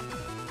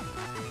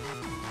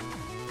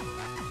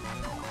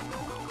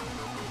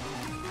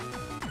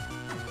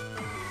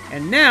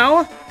 And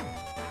now,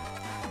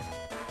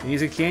 the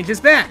music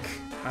changes back.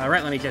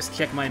 Alright, let me just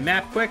check my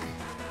map quick.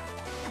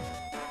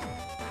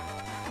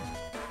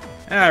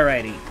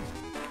 Alrighty.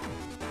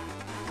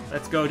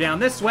 Let's go down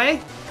this way.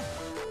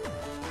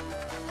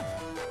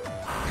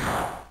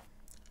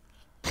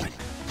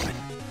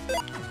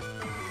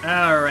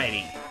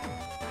 Alrighty.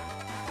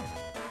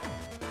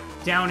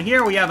 Down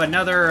here we have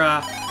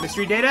another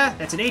mystery data.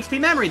 That's an HP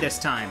memory this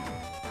time.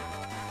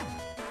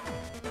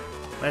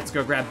 Let's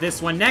go grab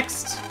this one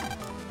next.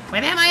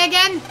 What am I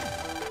again?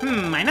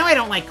 I know I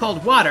don't like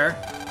cold water.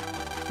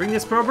 Bring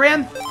this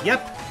program?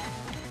 Yep.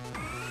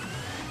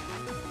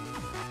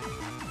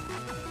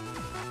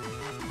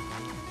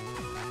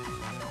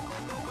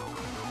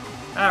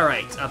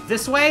 Alright, up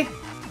this way.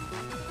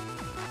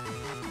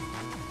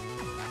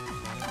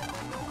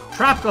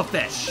 Tropical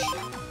fish.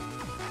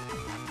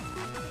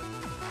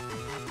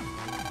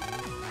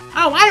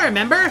 Oh, I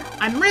remember!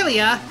 I'm really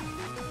a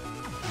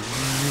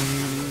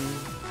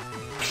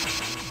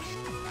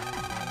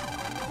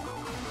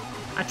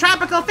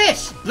tropical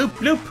fish! Bloop,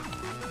 bloop.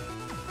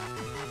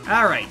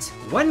 Alright,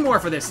 one more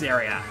for this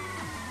area.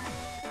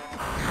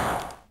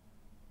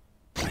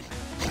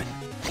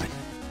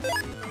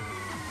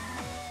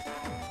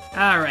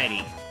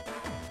 Alrighty.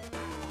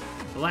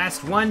 The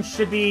last one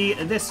should be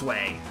this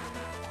way.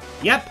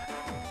 Yep.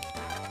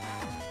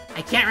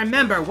 I can't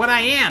remember what I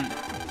am,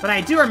 but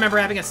I do remember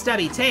having a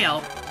stubby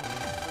tail.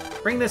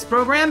 Bring this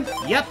program?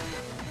 Yep.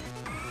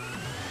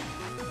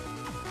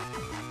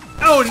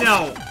 Oh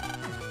no!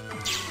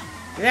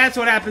 That's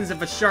what happens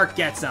if a shark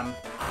gets them.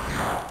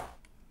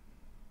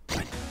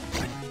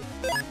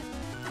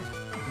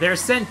 They're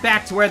sent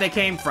back to where they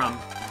came from.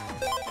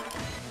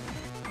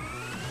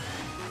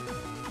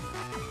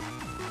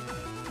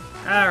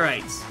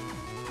 Alright.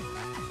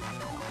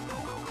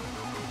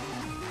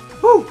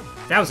 Whew!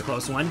 That was a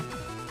close one.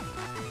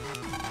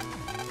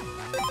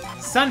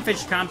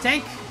 Sunfish Comp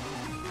Tank.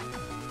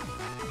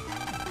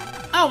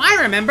 Oh, I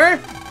remember!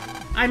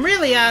 I'm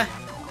really a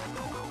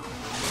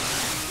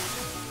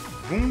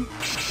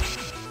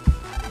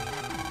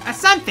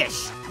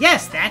sunfish!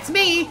 Yes, that's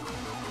me!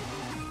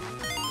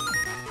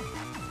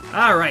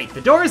 Alright,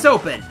 the door is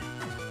open.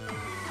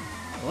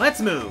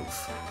 Let's move.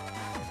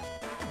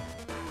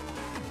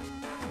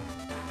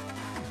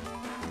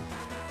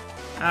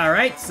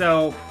 Alright,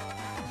 so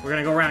we're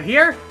gonna go around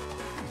here.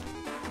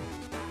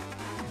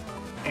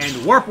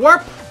 And warp,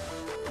 warp.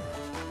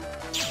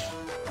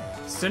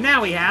 So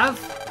now we have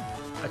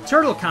a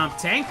turtle comp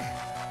tank,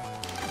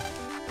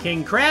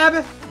 king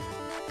crab,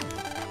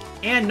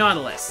 and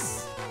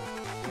nautilus.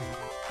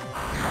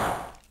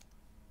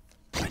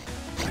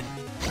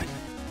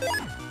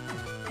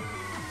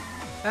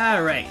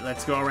 Alright,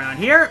 let's go around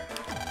here.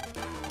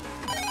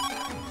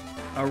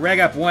 I'll reg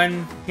up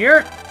one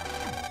here.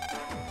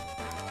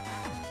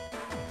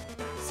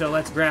 So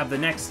let's grab the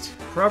next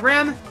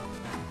program.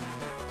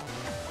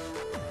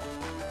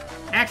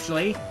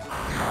 Actually...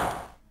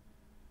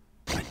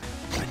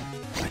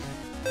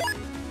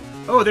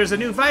 Oh, there's a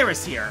new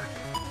virus here.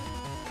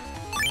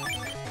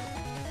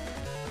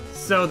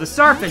 So the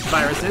starfish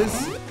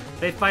viruses,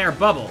 they fire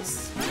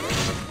bubbles.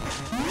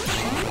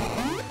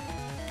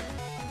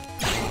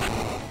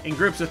 In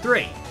groups of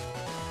 3.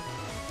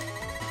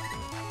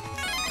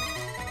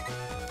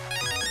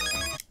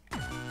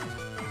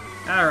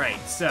 Alright,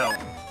 so...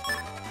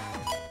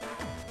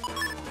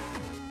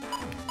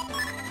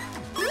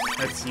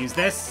 let's use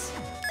this.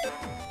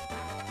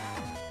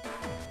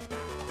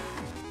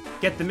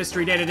 Get the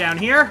mystery data down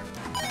here.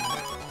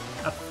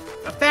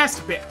 A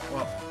fast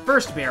well,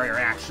 first barrier,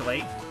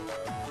 actually.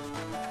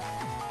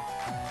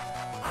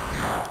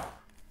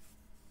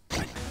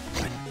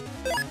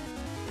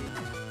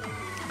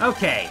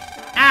 Okay.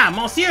 Ah,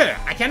 monsieur,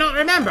 I cannot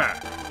remember.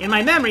 In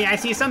my memory, I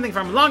see something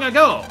from long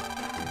ago.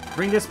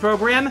 Bring this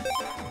program?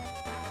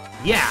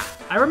 Yeah,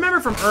 I remember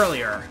from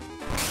earlier.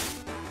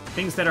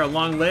 Things that are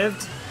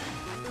long-lived.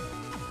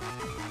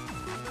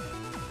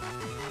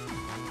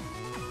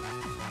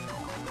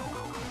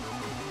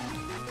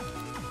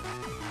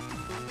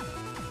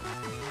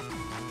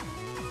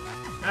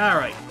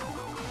 Alright.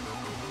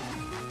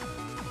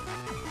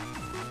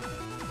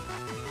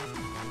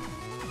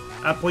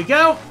 Up we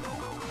go.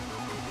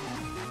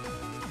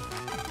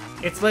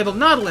 It's labeled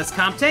Nautilus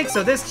Comp Tank,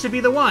 so this should be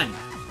the one.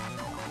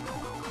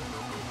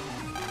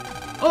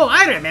 Oh,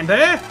 I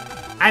remember!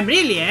 I'm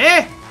really,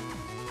 eh?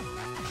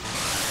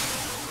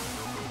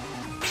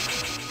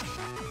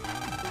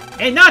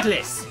 Hey,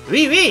 Nautilus!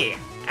 Oui, oui!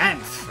 I'm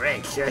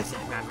French.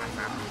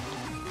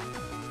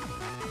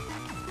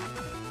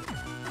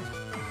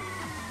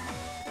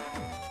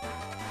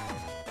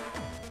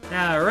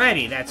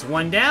 Alrighty, that's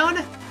one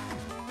down.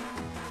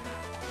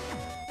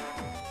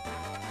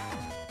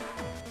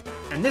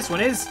 And this one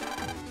is...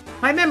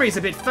 my memory's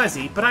a bit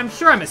fuzzy, but I'm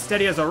sure I'm as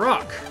steady as a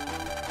rock.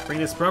 Bring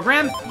this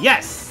program?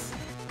 Yes!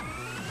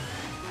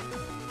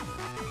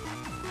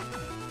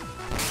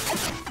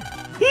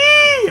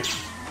 Hee!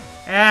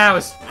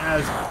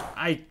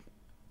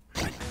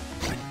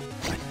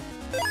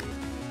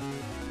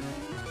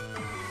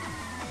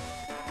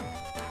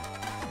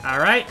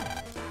 Alright.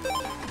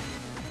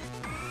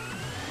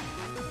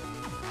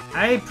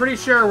 I'm pretty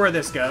sure where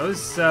this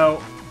goes, so...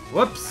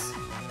 whoops.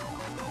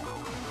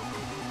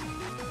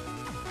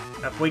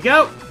 Up we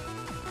go.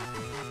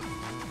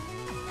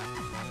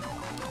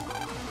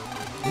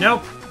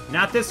 Nope,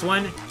 not this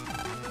one.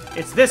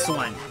 It's this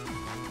one.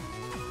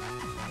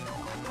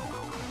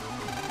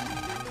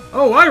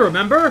 Oh, I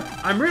remember.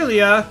 I'm really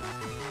a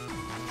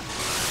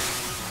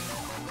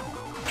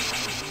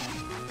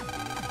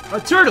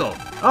turtle.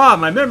 Ah,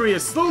 my memory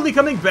is slowly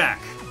coming back.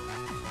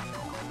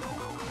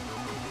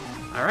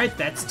 Alright,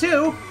 that's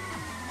 2.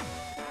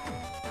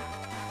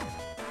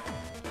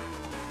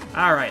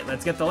 Alright,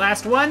 let's get the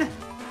last one.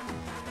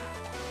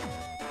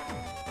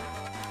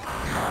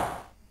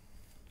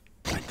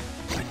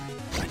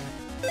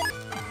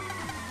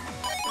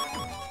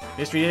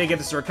 Mystery didn't get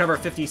us to recover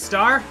 50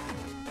 star.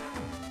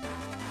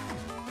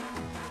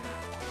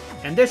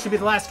 And this should be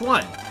the last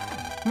one.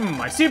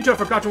 I seem to have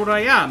forgotten what I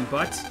am,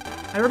 but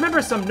I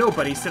remember some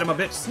nobody said I'm a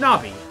bit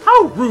snobby.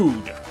 How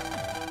rude!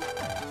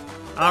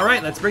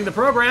 Alright, let's bring the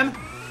program.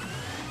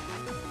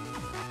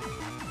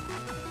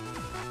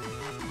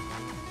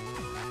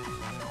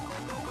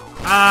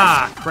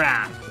 Ah,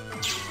 crap.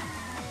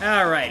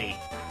 Alrighty.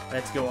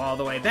 Let's go all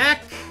the way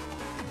back.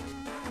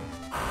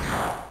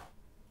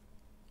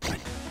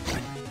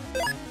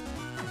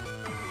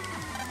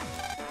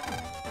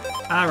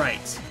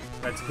 Alright.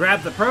 Let's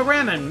grab the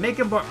program and make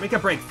a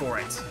break for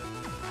it.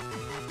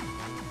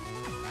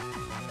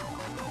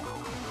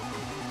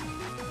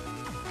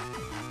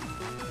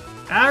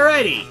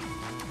 Alrighty.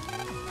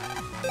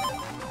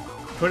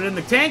 Put it in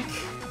the tank.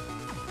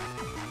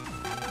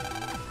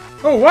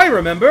 Oh, I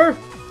remember.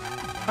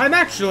 I'm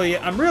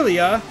really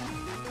a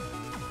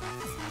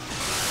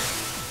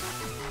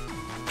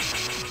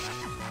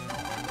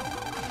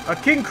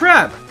king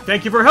crab.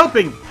 Thank you for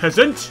helping,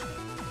 peasant.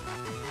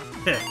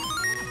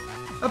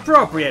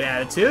 Appropriate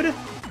attitude.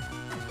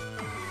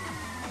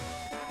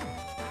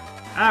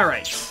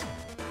 Alright.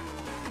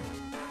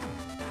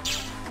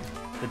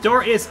 The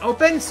door is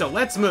open, so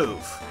let's move.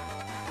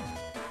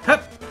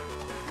 Hup.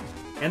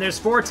 And there's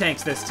 4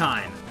 tanks this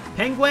time.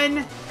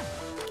 Penguin,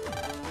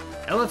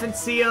 elephant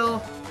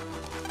seal,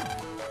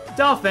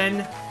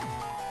 dolphin,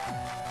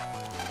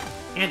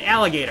 and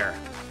alligator.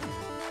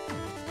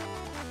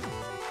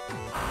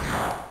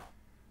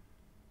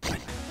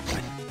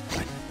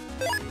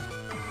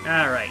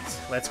 Alright,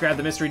 let's grab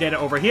the mystery data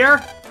over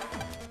here.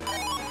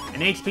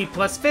 An HP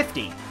plus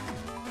 50.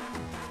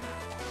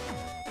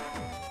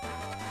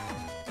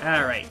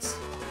 Alright.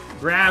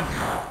 Grab...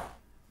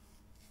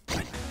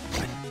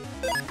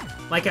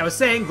 like I was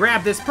saying,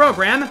 grab this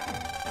program.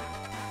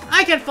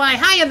 I can fly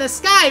high in the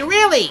sky,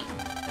 really!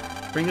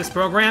 Bring this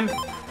program.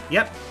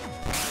 Yep.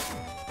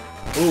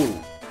 Ooh.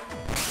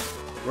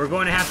 We're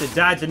going to have to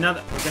dodge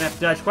another... we're going to have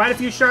to dodge quite a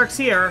few sharks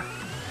here.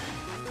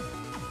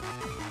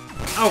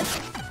 Oh.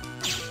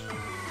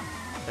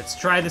 Let's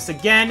try this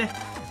again.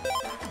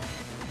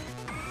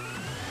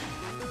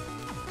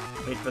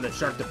 Wait for the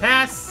shark to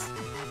pass.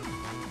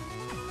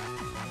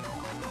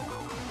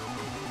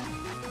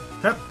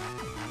 Hup.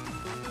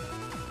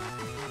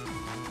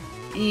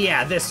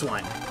 Yeah, this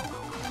one.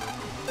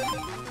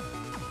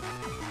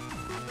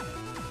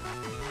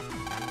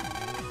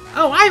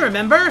 Oh, I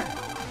remember!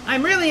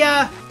 I'm really,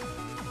 a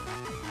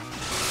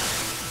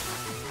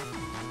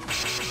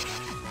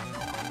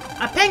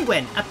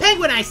penguin! A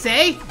penguin, I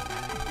say!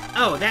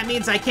 Oh, that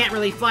means I can't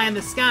really fly in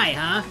the sky,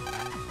 huh?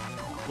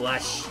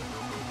 Blush.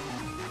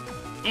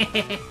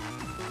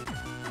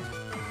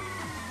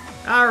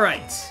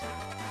 Alright.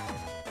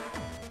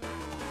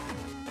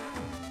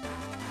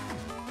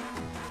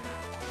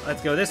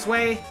 Let's go this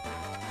way,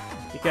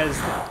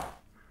 because...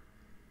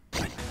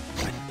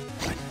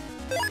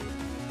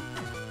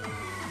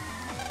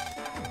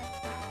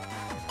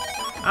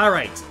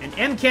 Alright, an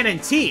M cannon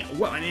T.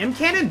 What, an M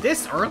cannon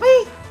this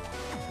early?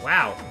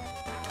 Wow.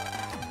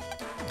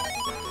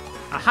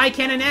 A high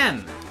cannon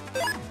M.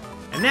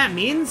 And that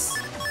means...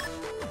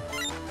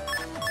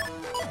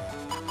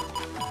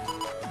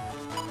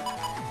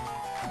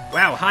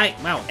 Wow,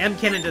 M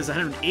cannon does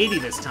 180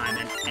 this time,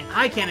 and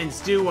high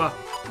cannons do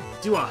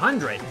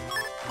 100.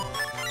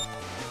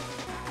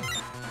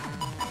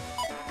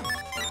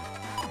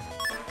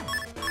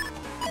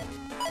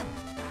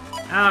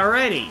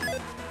 Alrighty.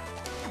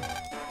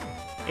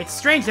 It's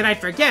strange that I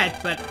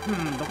forget, but,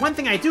 the one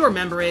thing I do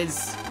remember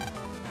is...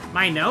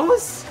 my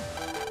nose?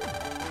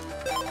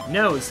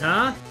 Nose,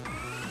 huh?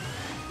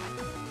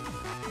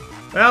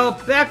 Well,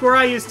 back where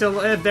I used to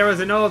live, there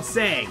was an old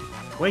saying.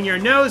 When your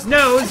nose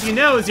knows, you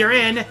knows you're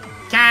in...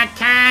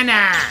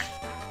 Kakana!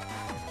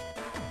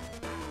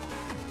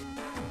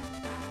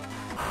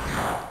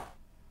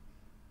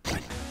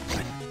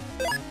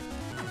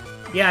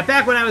 Yeah,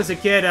 back when I was a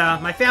kid,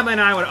 my family and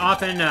I would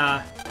often,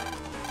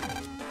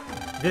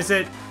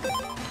 visit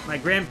my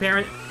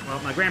grandparents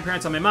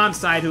on my mom's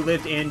side who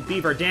lived in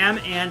Beaver Dam,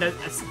 and a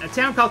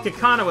town called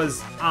Kakana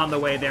was on the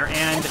way there,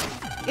 and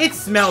it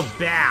smelled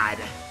bad.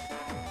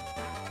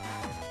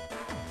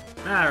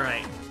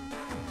 Alright.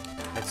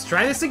 Let's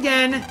try this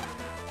again.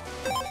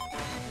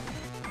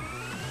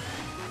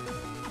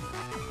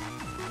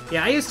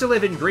 Yeah, I used to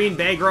live in Green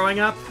Bay growing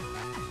up.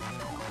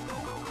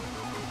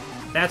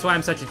 That's why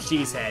I'm such a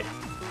cheesehead.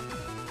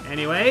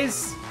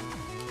 Anyways.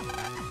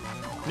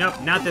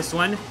 Nope, not this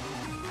one.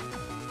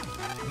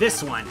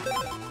 This one.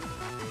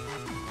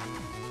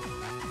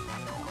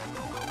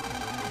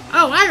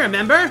 Oh, I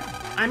remember!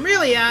 I'm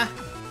really, an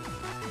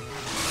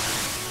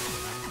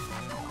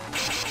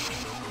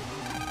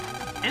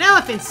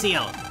elephant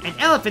seal! And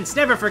elephants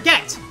never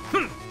forget!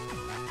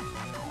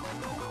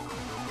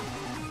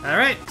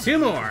 Alright, 2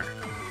 more.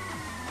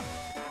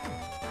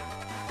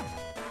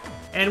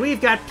 And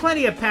we've got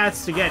plenty of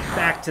paths to get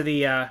back to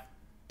the,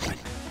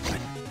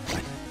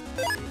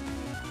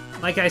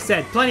 like I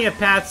said, plenty of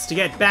paths to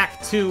get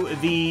back to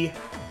the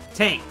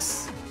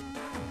tanks.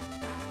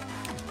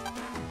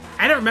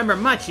 I don't remember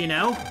much, you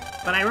know,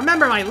 but I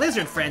remember my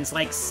lizard friends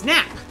like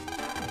Snap.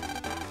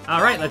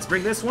 Alright, let's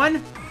bring this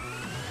one.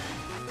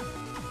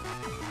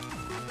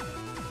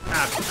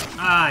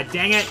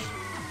 Dang it.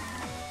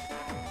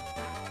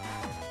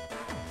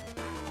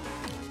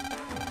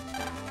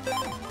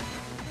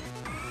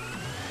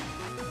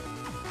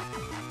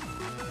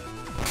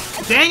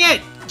 Dang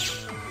it!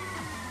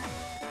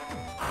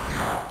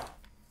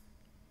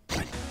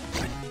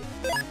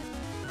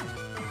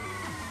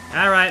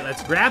 Alright,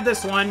 let's grab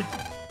this one.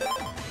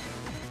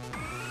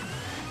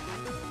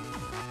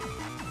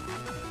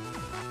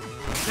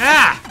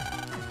 Ah!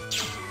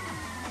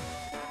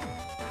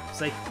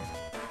 It's like...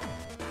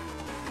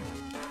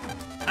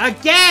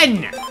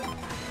 Again!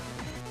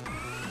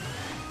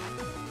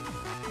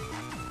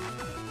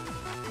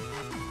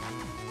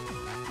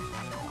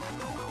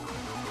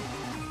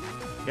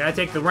 Gotta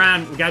take the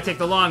round, we gotta take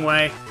the long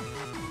way.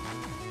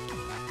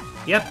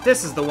 Yep,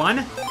 this is the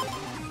one.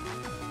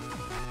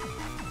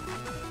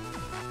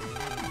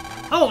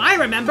 Oh, I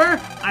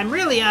remember! I'm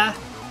really,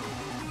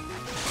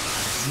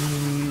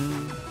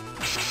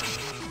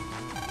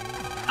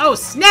 Oh,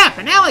 snap!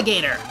 An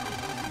alligator!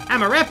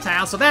 I'm a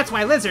reptile, so that's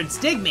why lizards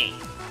dig me.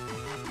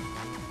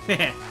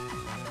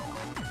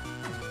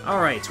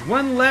 Alright,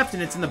 one left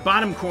and it's in the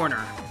bottom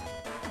corner.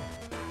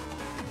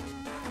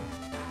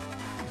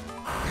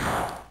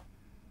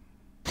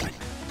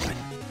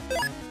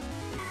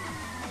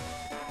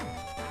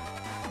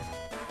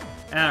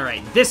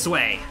 Alright, this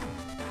way.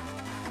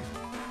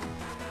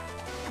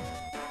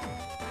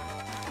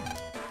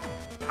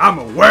 I'm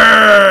a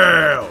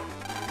whale!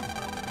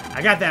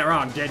 I got that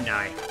wrong, didn't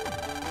I?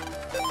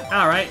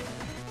 Alright.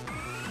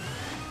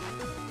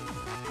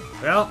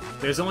 Well,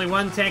 there's only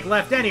one tank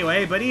left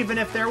anyway, but even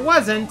if there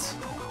wasn't,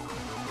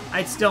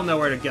 I'd still know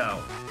where to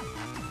go.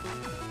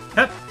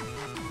 Hup.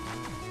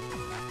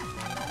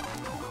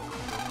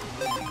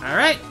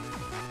 Alright.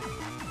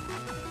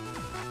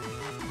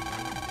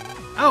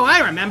 Oh,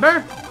 I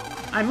remember!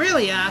 I'm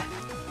really, a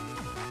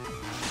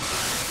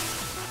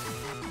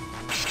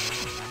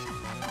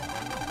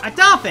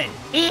dolphin!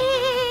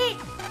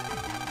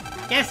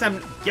 Guess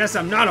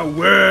I'm not a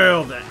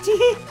whale then.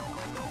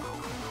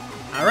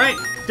 Alright,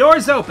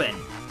 doors open.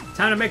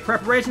 Time to make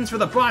preparations for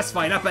the boss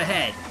fight up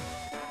ahead.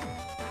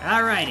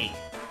 Alrighty.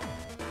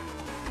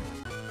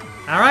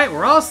 Alright,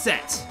 we're all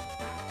set.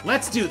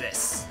 Let's do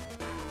this.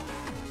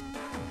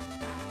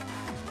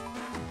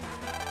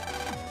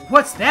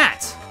 What's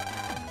that?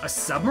 A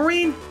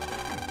submarine?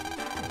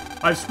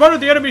 I've spotted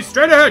the enemy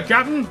straight ahead,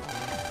 Captain.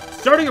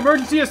 Starting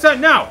emergency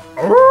ascent now.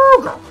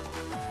 Ooga.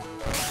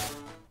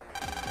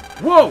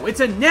 Whoa,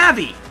 it's a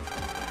Navi!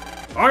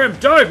 I am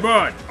Dive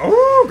Man.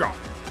 Ooga.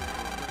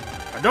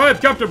 And I am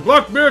Captain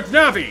Blackbeard's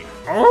Navi.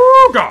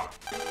 Ooga.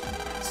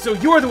 So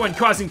you're the one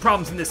causing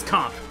problems in this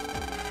comp.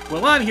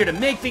 Well, I'm here to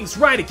make things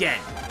right again.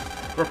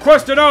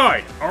 Request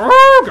denied.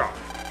 Ooga.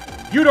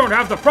 You don't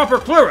have the proper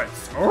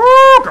clearance.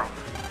 Ooga.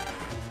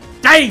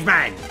 Dive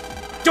Man!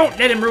 Don't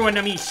let him ruin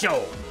the me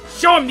show.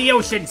 Show him the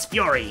ocean's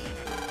fury.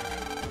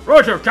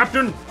 Roger,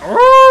 Captain.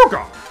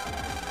 Ooga.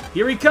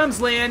 Here he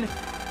comes, Lan.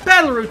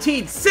 Battle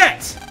routine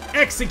set!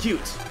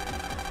 Execute!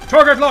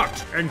 Target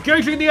locked.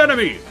 Engaging the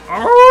enemy.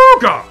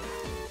 Ooga.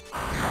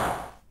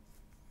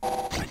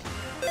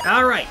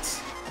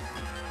 Alright.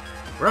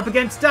 We're up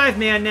against Dive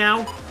Man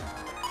now.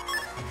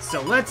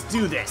 So let's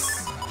do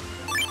this.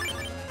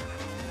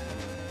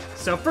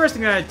 So first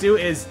thing I gotta do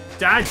is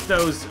dodge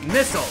those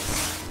missiles.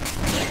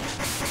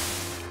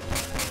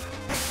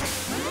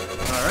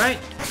 Alright.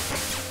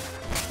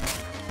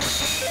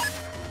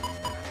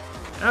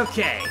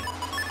 Okay.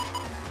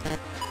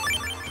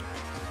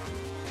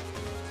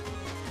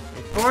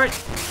 Wait for it.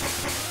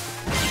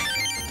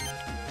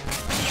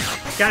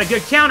 Got a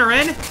good counter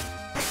in.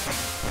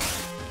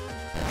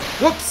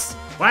 Whoops!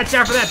 Watch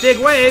out for that big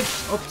wave.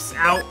 Oops,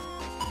 out.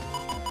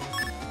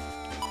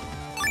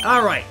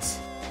 Alright.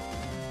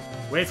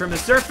 Wait from the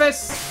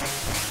surface.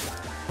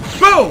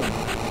 Boom!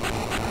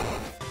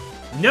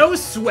 No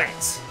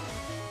sweat.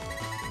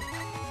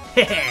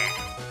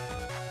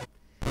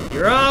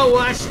 You're all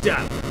washed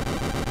up.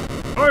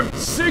 I'm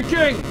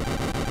sinking.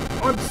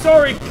 I'm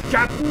sorry,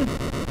 Captain.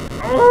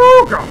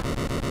 Ooga.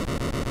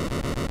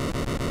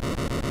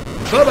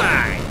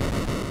 Bye-bye.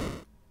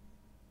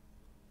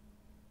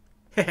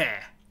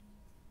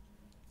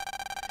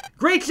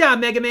 Great job,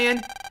 Mega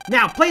Man.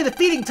 Now play the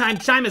feeding time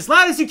chime as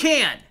loud as you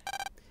can.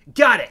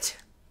 Got it.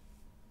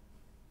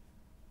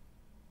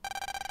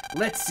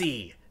 Let's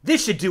see.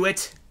 This should do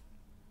it.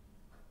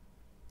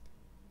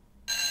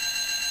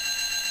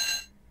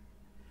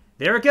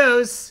 There it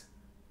goes.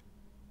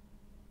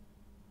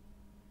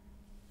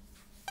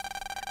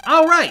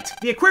 All right,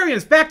 the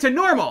aquarium's back to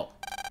normal.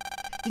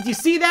 Did you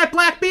see that,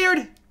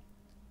 Blackbeard?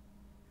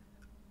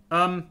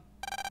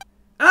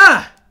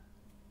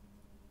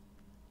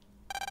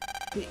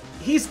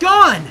 He's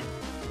gone!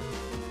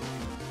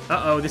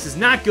 Uh-oh, this is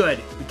not good.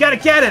 We gotta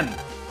get him!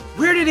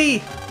 Where did he...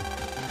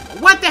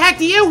 What the heck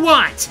do you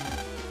want?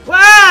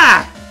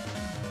 Ah!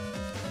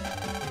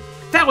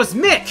 That was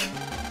Mick!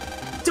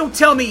 Don't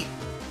tell me...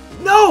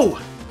 No!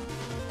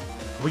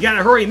 We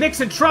gotta hurry, Mick's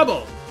in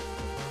trouble!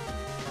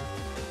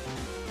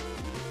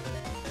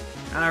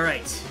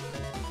 Alright.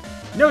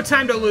 No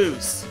time to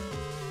lose.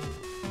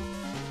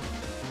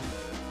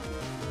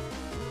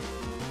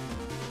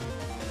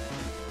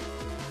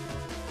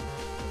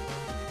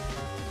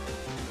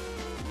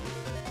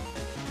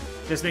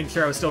 Just making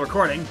sure I was still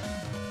recording.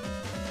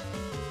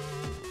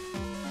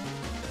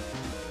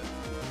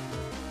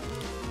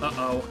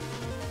 Uh-oh.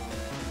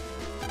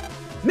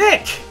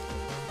 Mick!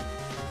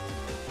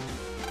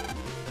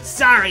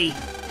 Sorry,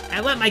 I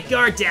let my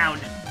guard down.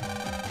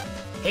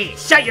 Hey,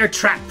 shut your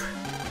trap.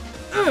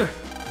 Ugh.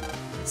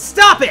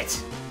 Stop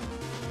it!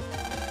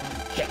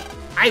 Hey,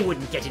 I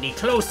wouldn't get any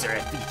closer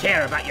if you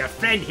care about your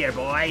friend here,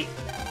 boy.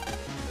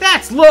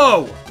 That's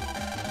low!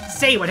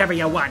 Say whatever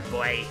you want,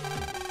 boy.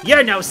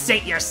 You're no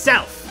saint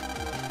yourself.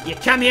 You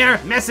come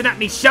here messing up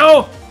me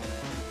show?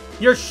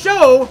 Your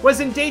show was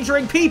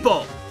endangering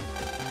people!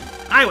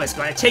 I was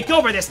going to take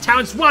over this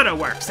town's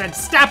waterworks and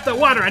stop the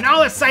water in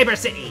all of Cyber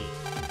City.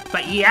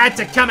 But you had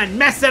to come and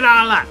mess it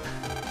all up.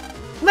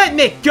 Let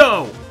Mick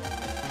go!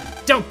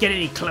 Don't get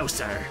any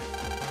closer.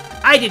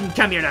 I didn't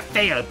come here to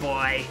fail,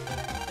 boy.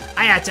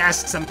 I had to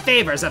ask some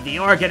favors of the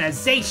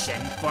organization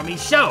for me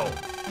show,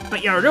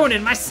 but you're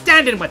ruining my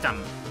standing with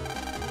them.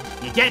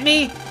 You get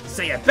me?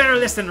 So you better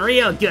listen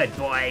real good,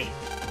 boy.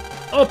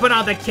 Open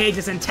all the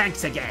cages and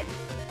tanks again.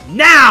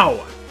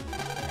 Now!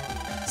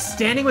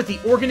 Standing with the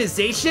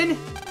organization?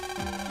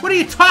 What are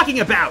you talking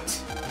about?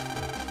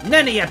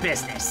 None of your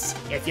business.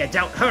 If you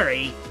don't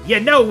hurry, you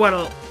know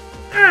what'll...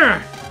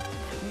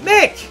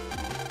 Mick!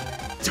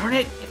 Darn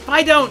it, if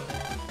I don't...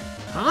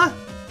 Huh?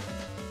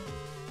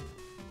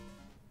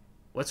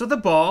 What's with the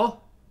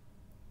ball?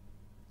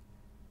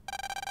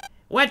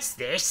 What's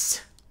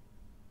this?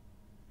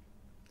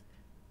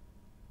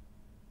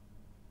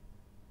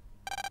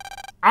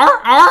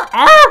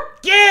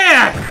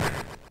 Yeah!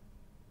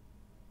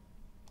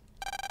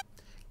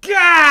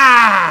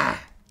 Gah!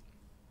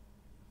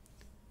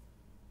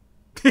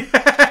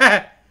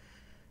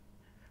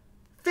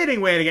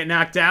 Fitting way to get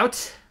knocked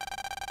out.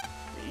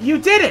 You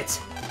did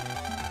it!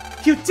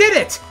 You did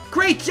it!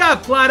 Great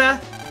job, Plata!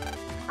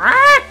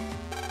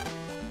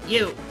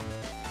 You...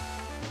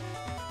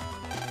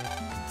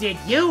 Did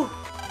you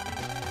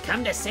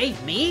come to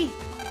save me?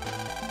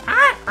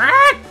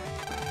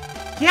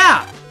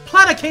 Yeah,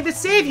 Plata came to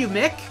save you,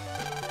 Mick.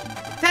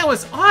 That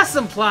was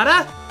awesome,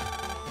 Plata.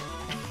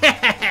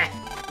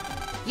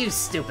 You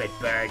stupid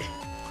bird.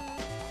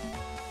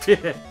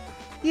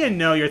 You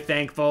know you're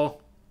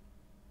thankful.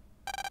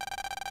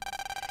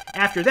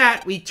 After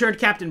that, we turned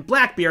Captain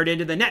Blackbeard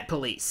into the Net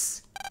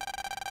Police.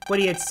 What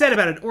he had said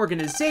about an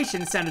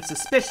organization sounded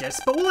suspicious,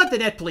 but we'll let the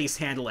Net Police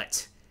handle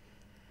it.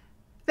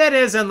 That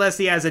is, unless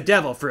he has a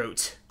devil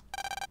fruit.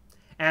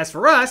 As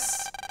for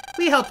us,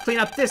 we helped clean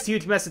up this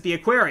huge mess at the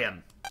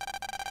aquarium.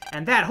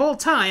 And that whole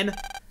time,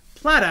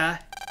 Plata,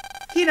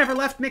 he never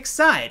left Mick's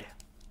side.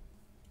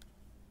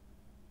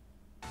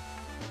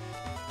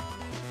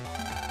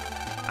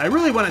 I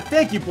really want to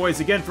thank you boys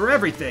again for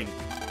everything.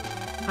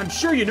 I'm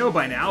sure you know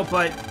by now,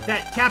 but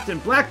that Captain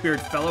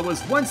Blackbeard fellow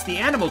was once the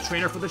animal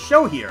trainer for the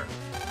show here.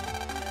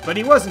 But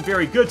he wasn't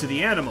very good to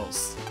the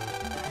animals.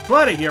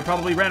 Plata here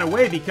probably ran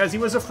away because he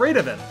was afraid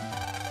of him.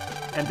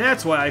 And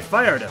that's why I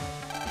fired him.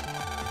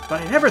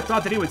 But I never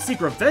thought that he would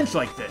seek revenge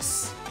like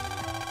this.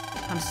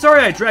 I'm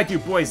sorry I dragged you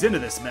boys into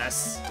this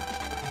mess.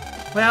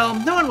 Well,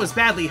 no one was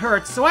badly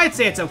hurt, so I'd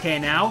say it's okay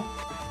now.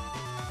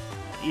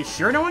 You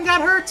sure no one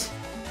got hurt?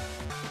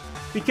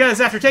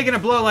 Because after taking a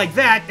blow like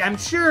that, I'm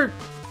sure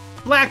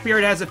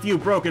Blackbeard has a few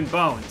broken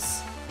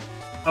bones.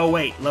 Oh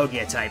wait,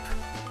 Logia type.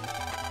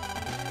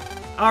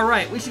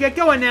 Alright, we should get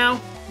going now.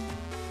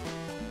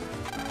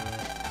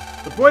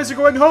 The boys are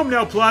going home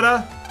now,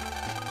 Plata.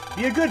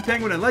 Be a good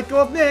penguin and let go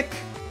of Mick.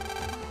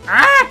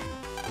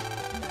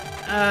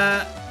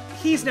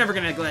 He's never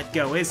gonna let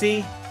go, is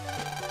he?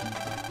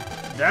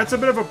 That's a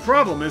bit of a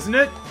problem, isn't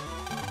it?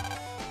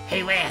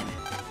 Hey, Lan.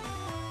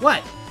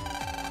 What?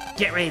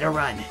 Get ready to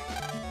run.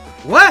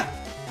 What?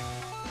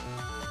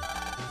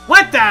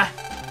 What the?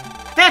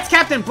 That's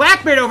Captain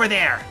Blackbeard over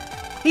there.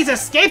 He's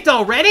escaped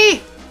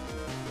already?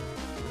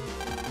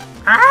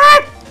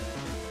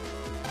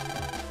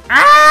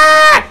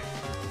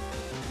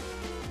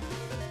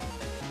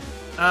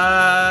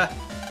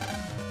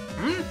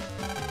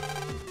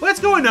 What's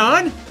going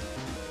on?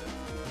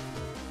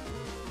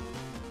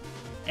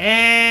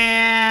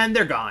 And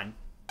they're gone.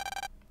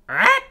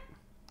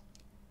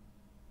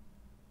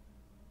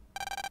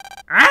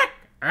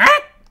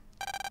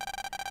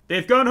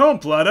 They've gone home,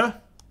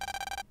 Plata.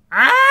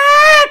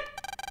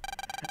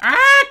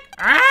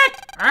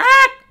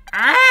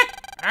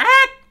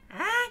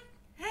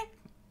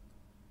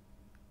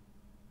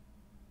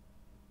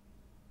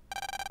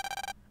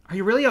 Are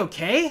you really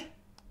okay?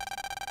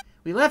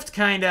 We left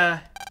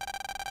kinda...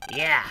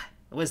 Yeah,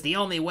 it was the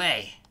only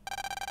way.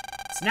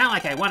 It's not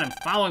like I want him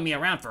following me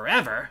around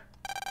forever.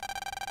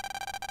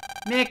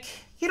 Mick,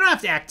 you don't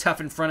have to act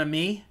tough in front of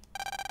me.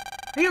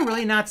 Are you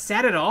really not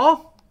sad at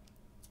all?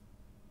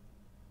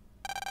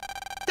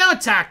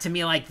 Don't talk to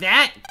me like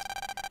that.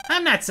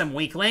 I'm not some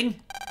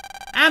weakling.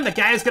 I'm the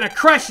guy who's gonna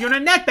crush you in a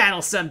net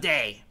battle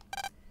someday.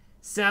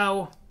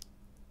 So...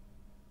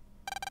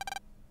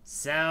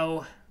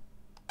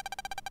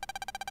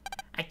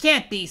 I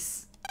can't be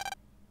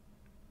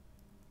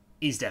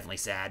He's definitely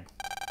sad.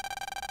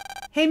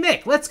 Hey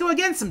Mick, let's go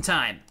again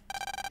sometime.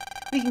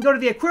 We can go to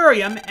the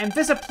aquarium and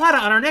visit Plata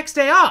on our next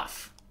day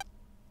off.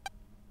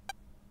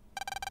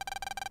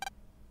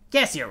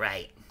 Guess you're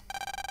right.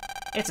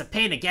 It's a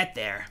pain to get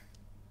there.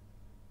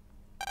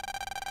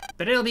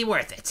 But it'll be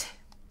worth it.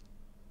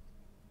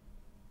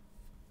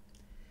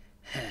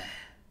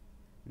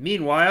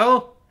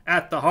 Meanwhile,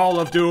 at the Hall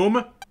of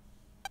Doom...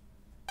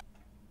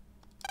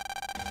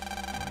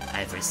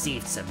 I've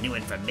received some new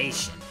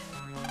information.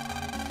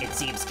 It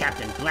seems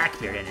Captain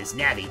Blackbeard and his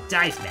Navi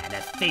dive man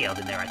have failed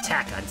in their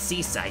attack on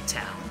Seaside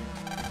Town.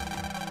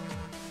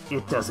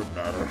 It doesn't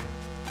matter.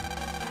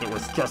 It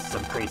was just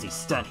some crazy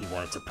stunt he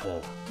wanted to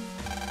pull.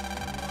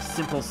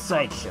 Simple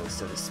sideshow,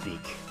 so to speak.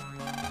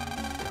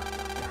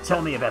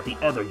 Tell me about the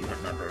other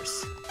unit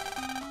members.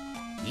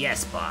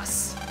 Yes,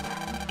 boss.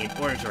 In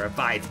order to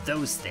revive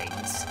those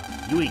things,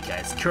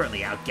 Yuika is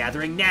currently out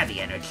gathering Navi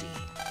energy.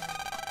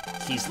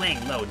 She's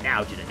laying low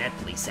now due to net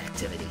police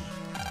activity.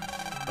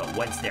 But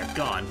once they're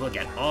gone, we'll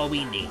get all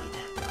we need.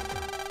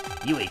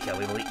 Yuika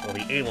will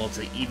be able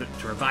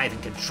to revive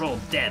and control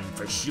them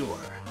for sure.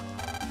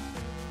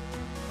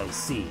 I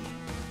see.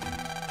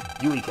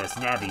 Yuika's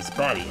Navi's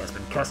body has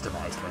been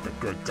customized by the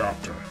good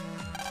doctor.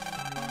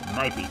 It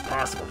might be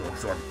possible to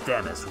absorb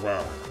them as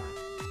well.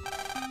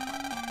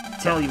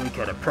 Tell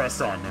Yuika to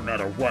press on no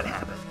matter what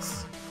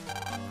happens.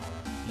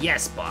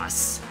 Yes,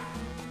 boss.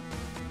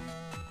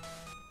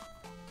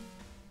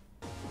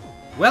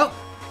 Well,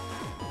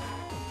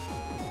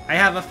 I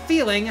have a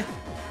feeling,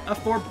 a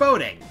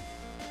foreboding.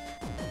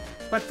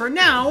 But for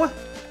now,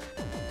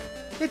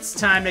 it's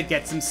time to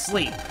get some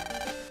sleep.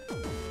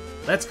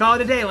 Let's call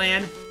it a day,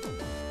 Lan.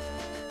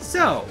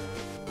 So,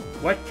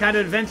 what kind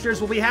of adventures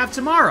will we have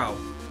tomorrow?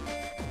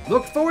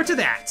 Look forward to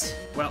that.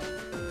 Well,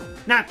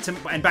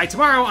 and by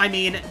tomorrow, I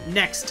mean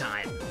next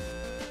time.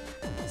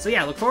 So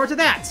yeah, look forward to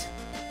that.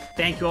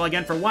 Thank you all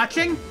again for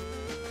watching,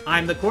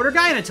 I'm the Quarter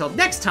Guy, and until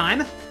next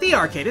time, the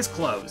arcade is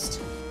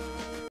closed.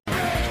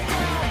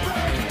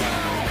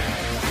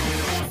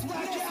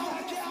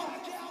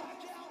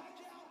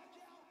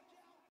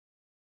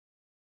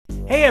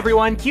 Hey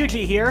everyone,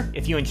 QG here.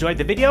 If you enjoyed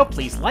the video,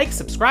 please like,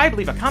 subscribe,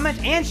 leave a comment,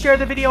 and share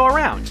the video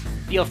around.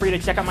 Feel free to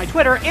check out my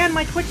Twitter and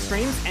my Twitch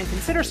streams, and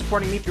consider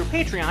supporting me through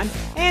Patreon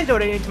and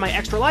donating to my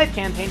Extra Life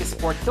campaign to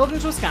support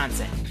Children's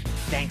Wisconsin.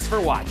 Thanks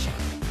for watching.